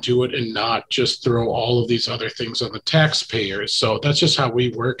we can do it and not just throw all of these other things on the taxpayers. So that's just how we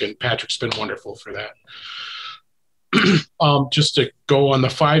work, and Patrick's been wonderful for that. Just to go on the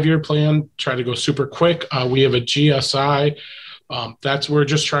 5-year plan, try to go super quick. We have a GSI. We're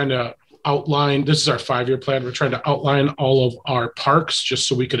just trying to outline. This is our 5-year plan. We're trying to outline all of our parks just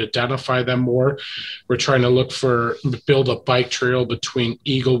so we could identify them more. We're trying to build a bike trail between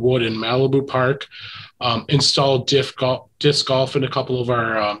Eaglewood and Malibu Park, install disc golf in a couple of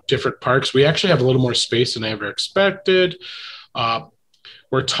our different parks. We actually have a little more space than I ever expected.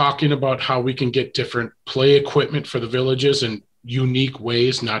 We're talking about how we can get different play equipment for the villages in unique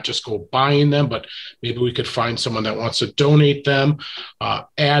ways, not just go buying them, but maybe we could find someone that wants to donate them,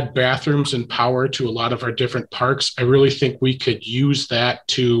 add bathrooms and power to a lot of our different parks. I really think we could use that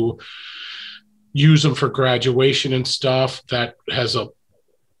to use them for graduation and stuff. That has a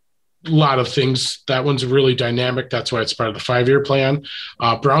lot of things. That one's really dynamic. That's why it's part of the 5-year plan.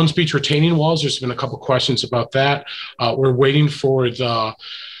 Browns Beach retaining walls. There's been a couple questions about that. We're waiting for the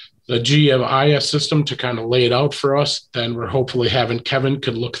GMIS system to kind of lay it out for us. Then we're hopefully having Kevin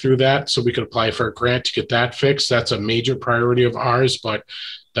could look through that so we could apply for a grant to get that fixed. That's a major priority of ours, but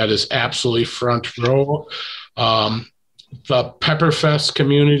that is absolutely front row. The Pepperfest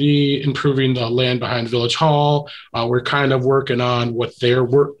community, improving the land behind Village Hall. We're kind of working on what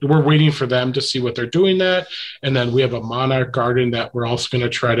we're waiting for them to see what they're doing that. And then we have a Monarch Garden that we're also going to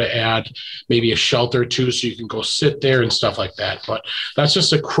try to add maybe a shelter too, so you can go sit there and stuff like that. But that's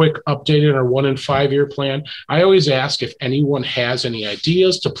just a quick update in our 1 and 5-year plan. I always ask if anyone has any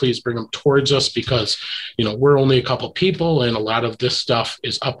ideas to please bring them towards us, because, you know, we're only a couple people and a lot of this stuff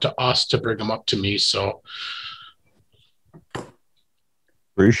is up to us to bring them up to me. So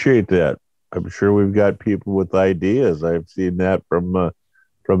appreciate that. I'm sure we've got people with ideas. I've seen that from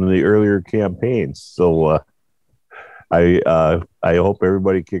the earlier campaigns. So I hope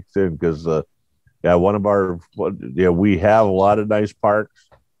everybody kicks in, because we have a lot of nice parks,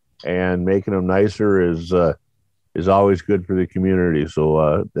 and making them nicer is always good for the community.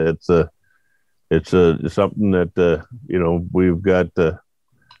 So it's something that you know, we've got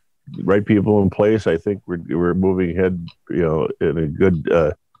right people in place. I think we're moving ahead, you know, in a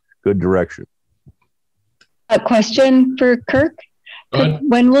good direction. A question for Kirk.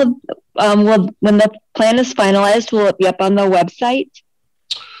 When will when the plan is finalized, will it be up on the website?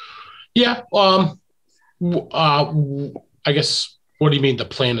 Yeah. I guess, what do you mean the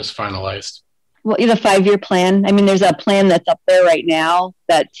plan is finalized? Well, the 5-year plan. I mean, there's a plan that's up there right now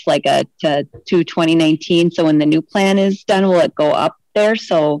that's like to 2019. So when the new plan is done, will it go up there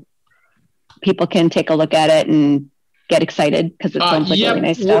so people can take a look at it and get excited, because it sounds like really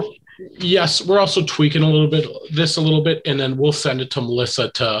nice stuff? Yes, we're also tweaking a little bit, and then we'll send it to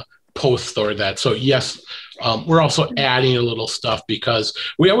Melissa to post or that. So yes, we're also adding a little stuff, because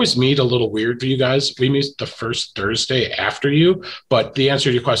we always meet a little weird for you guys. We meet the first Thursday after you, but the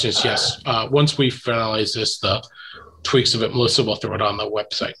answer to your question is yes. Once we finalize this, the tweaks of it, Melissa will throw it on the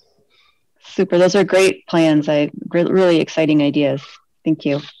website. Super. Those are great plans. Really exciting ideas. Thank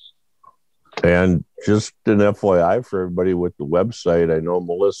you. And just an FYI for everybody with the website, I know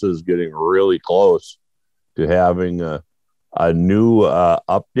Melissa is getting really close to having a new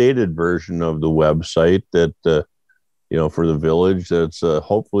updated version of the website that, for the village that's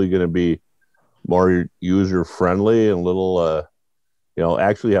hopefully going to be more user friendly and a little,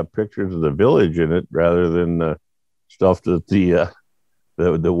 actually have pictures of the village in it rather than stuff that the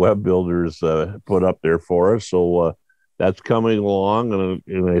web builders put up there for us. So that's coming along,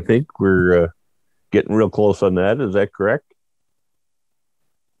 and I think we're getting real close on that. Is that correct?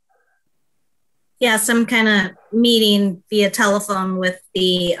 Yeah, some kind of meeting via telephone with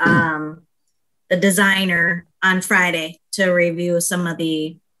the designer on Friday to review some of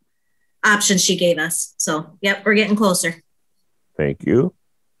the options she gave us. So, yep, we're getting closer. Thank you.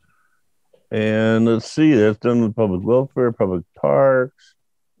 And let's see, that's done with public welfare, public parks.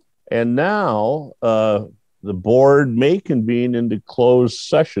 And now the board may convene into closed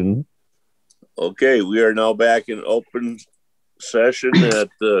session. Okay, we are now back in open session at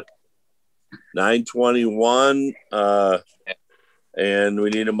 9:21. And we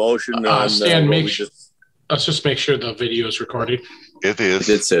need a motion on Stan, let's just make sure the video is recording. It is.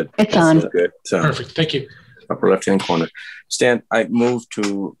 It's on. Okay. Perfect. Thank you. Upper left-hand corner. Stan, I move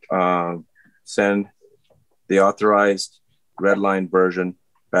to send the authorized red line version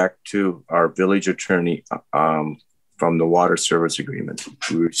back to our village attorney from the water service agreement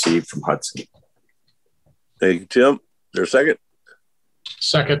we received from Hudson. Thank you, Tim. Is there a second?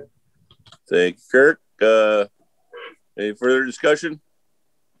 Second. Thank you, Kirk. Any further discussion?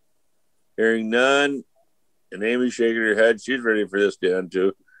 Hearing none. And Amy's shaking her head. She's ready for this, Dan,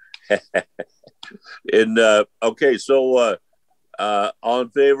 too. And okay, so all in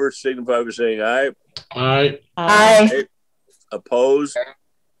favor, signify by saying aye. Aye. Aye. Okay. Opposed?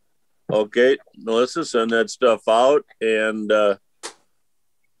 Okay, Melissa, send that stuff out. And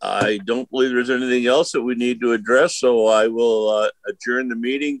I don't believe there's anything else that we need to address, so I will adjourn the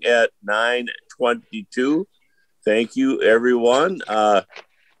meeting at 9:22. Thank you, everyone.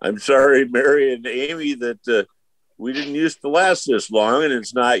 I'm sorry, Mary and Amy, that we didn't used to last this long, and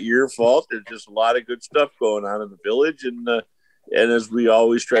it's not your fault. There's just a lot of good stuff going on in the village, and as we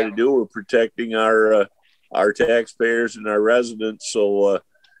always try to do, we're protecting our taxpayers and our residents. So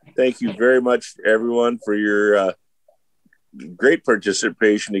thank you very much, everyone, for your great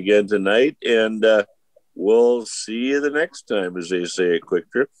participation again tonight, and we'll see you the next time, as they say at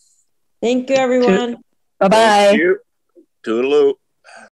Quick Trip. Thank you, everyone. Bye-bye. Thank you. Toodaloo.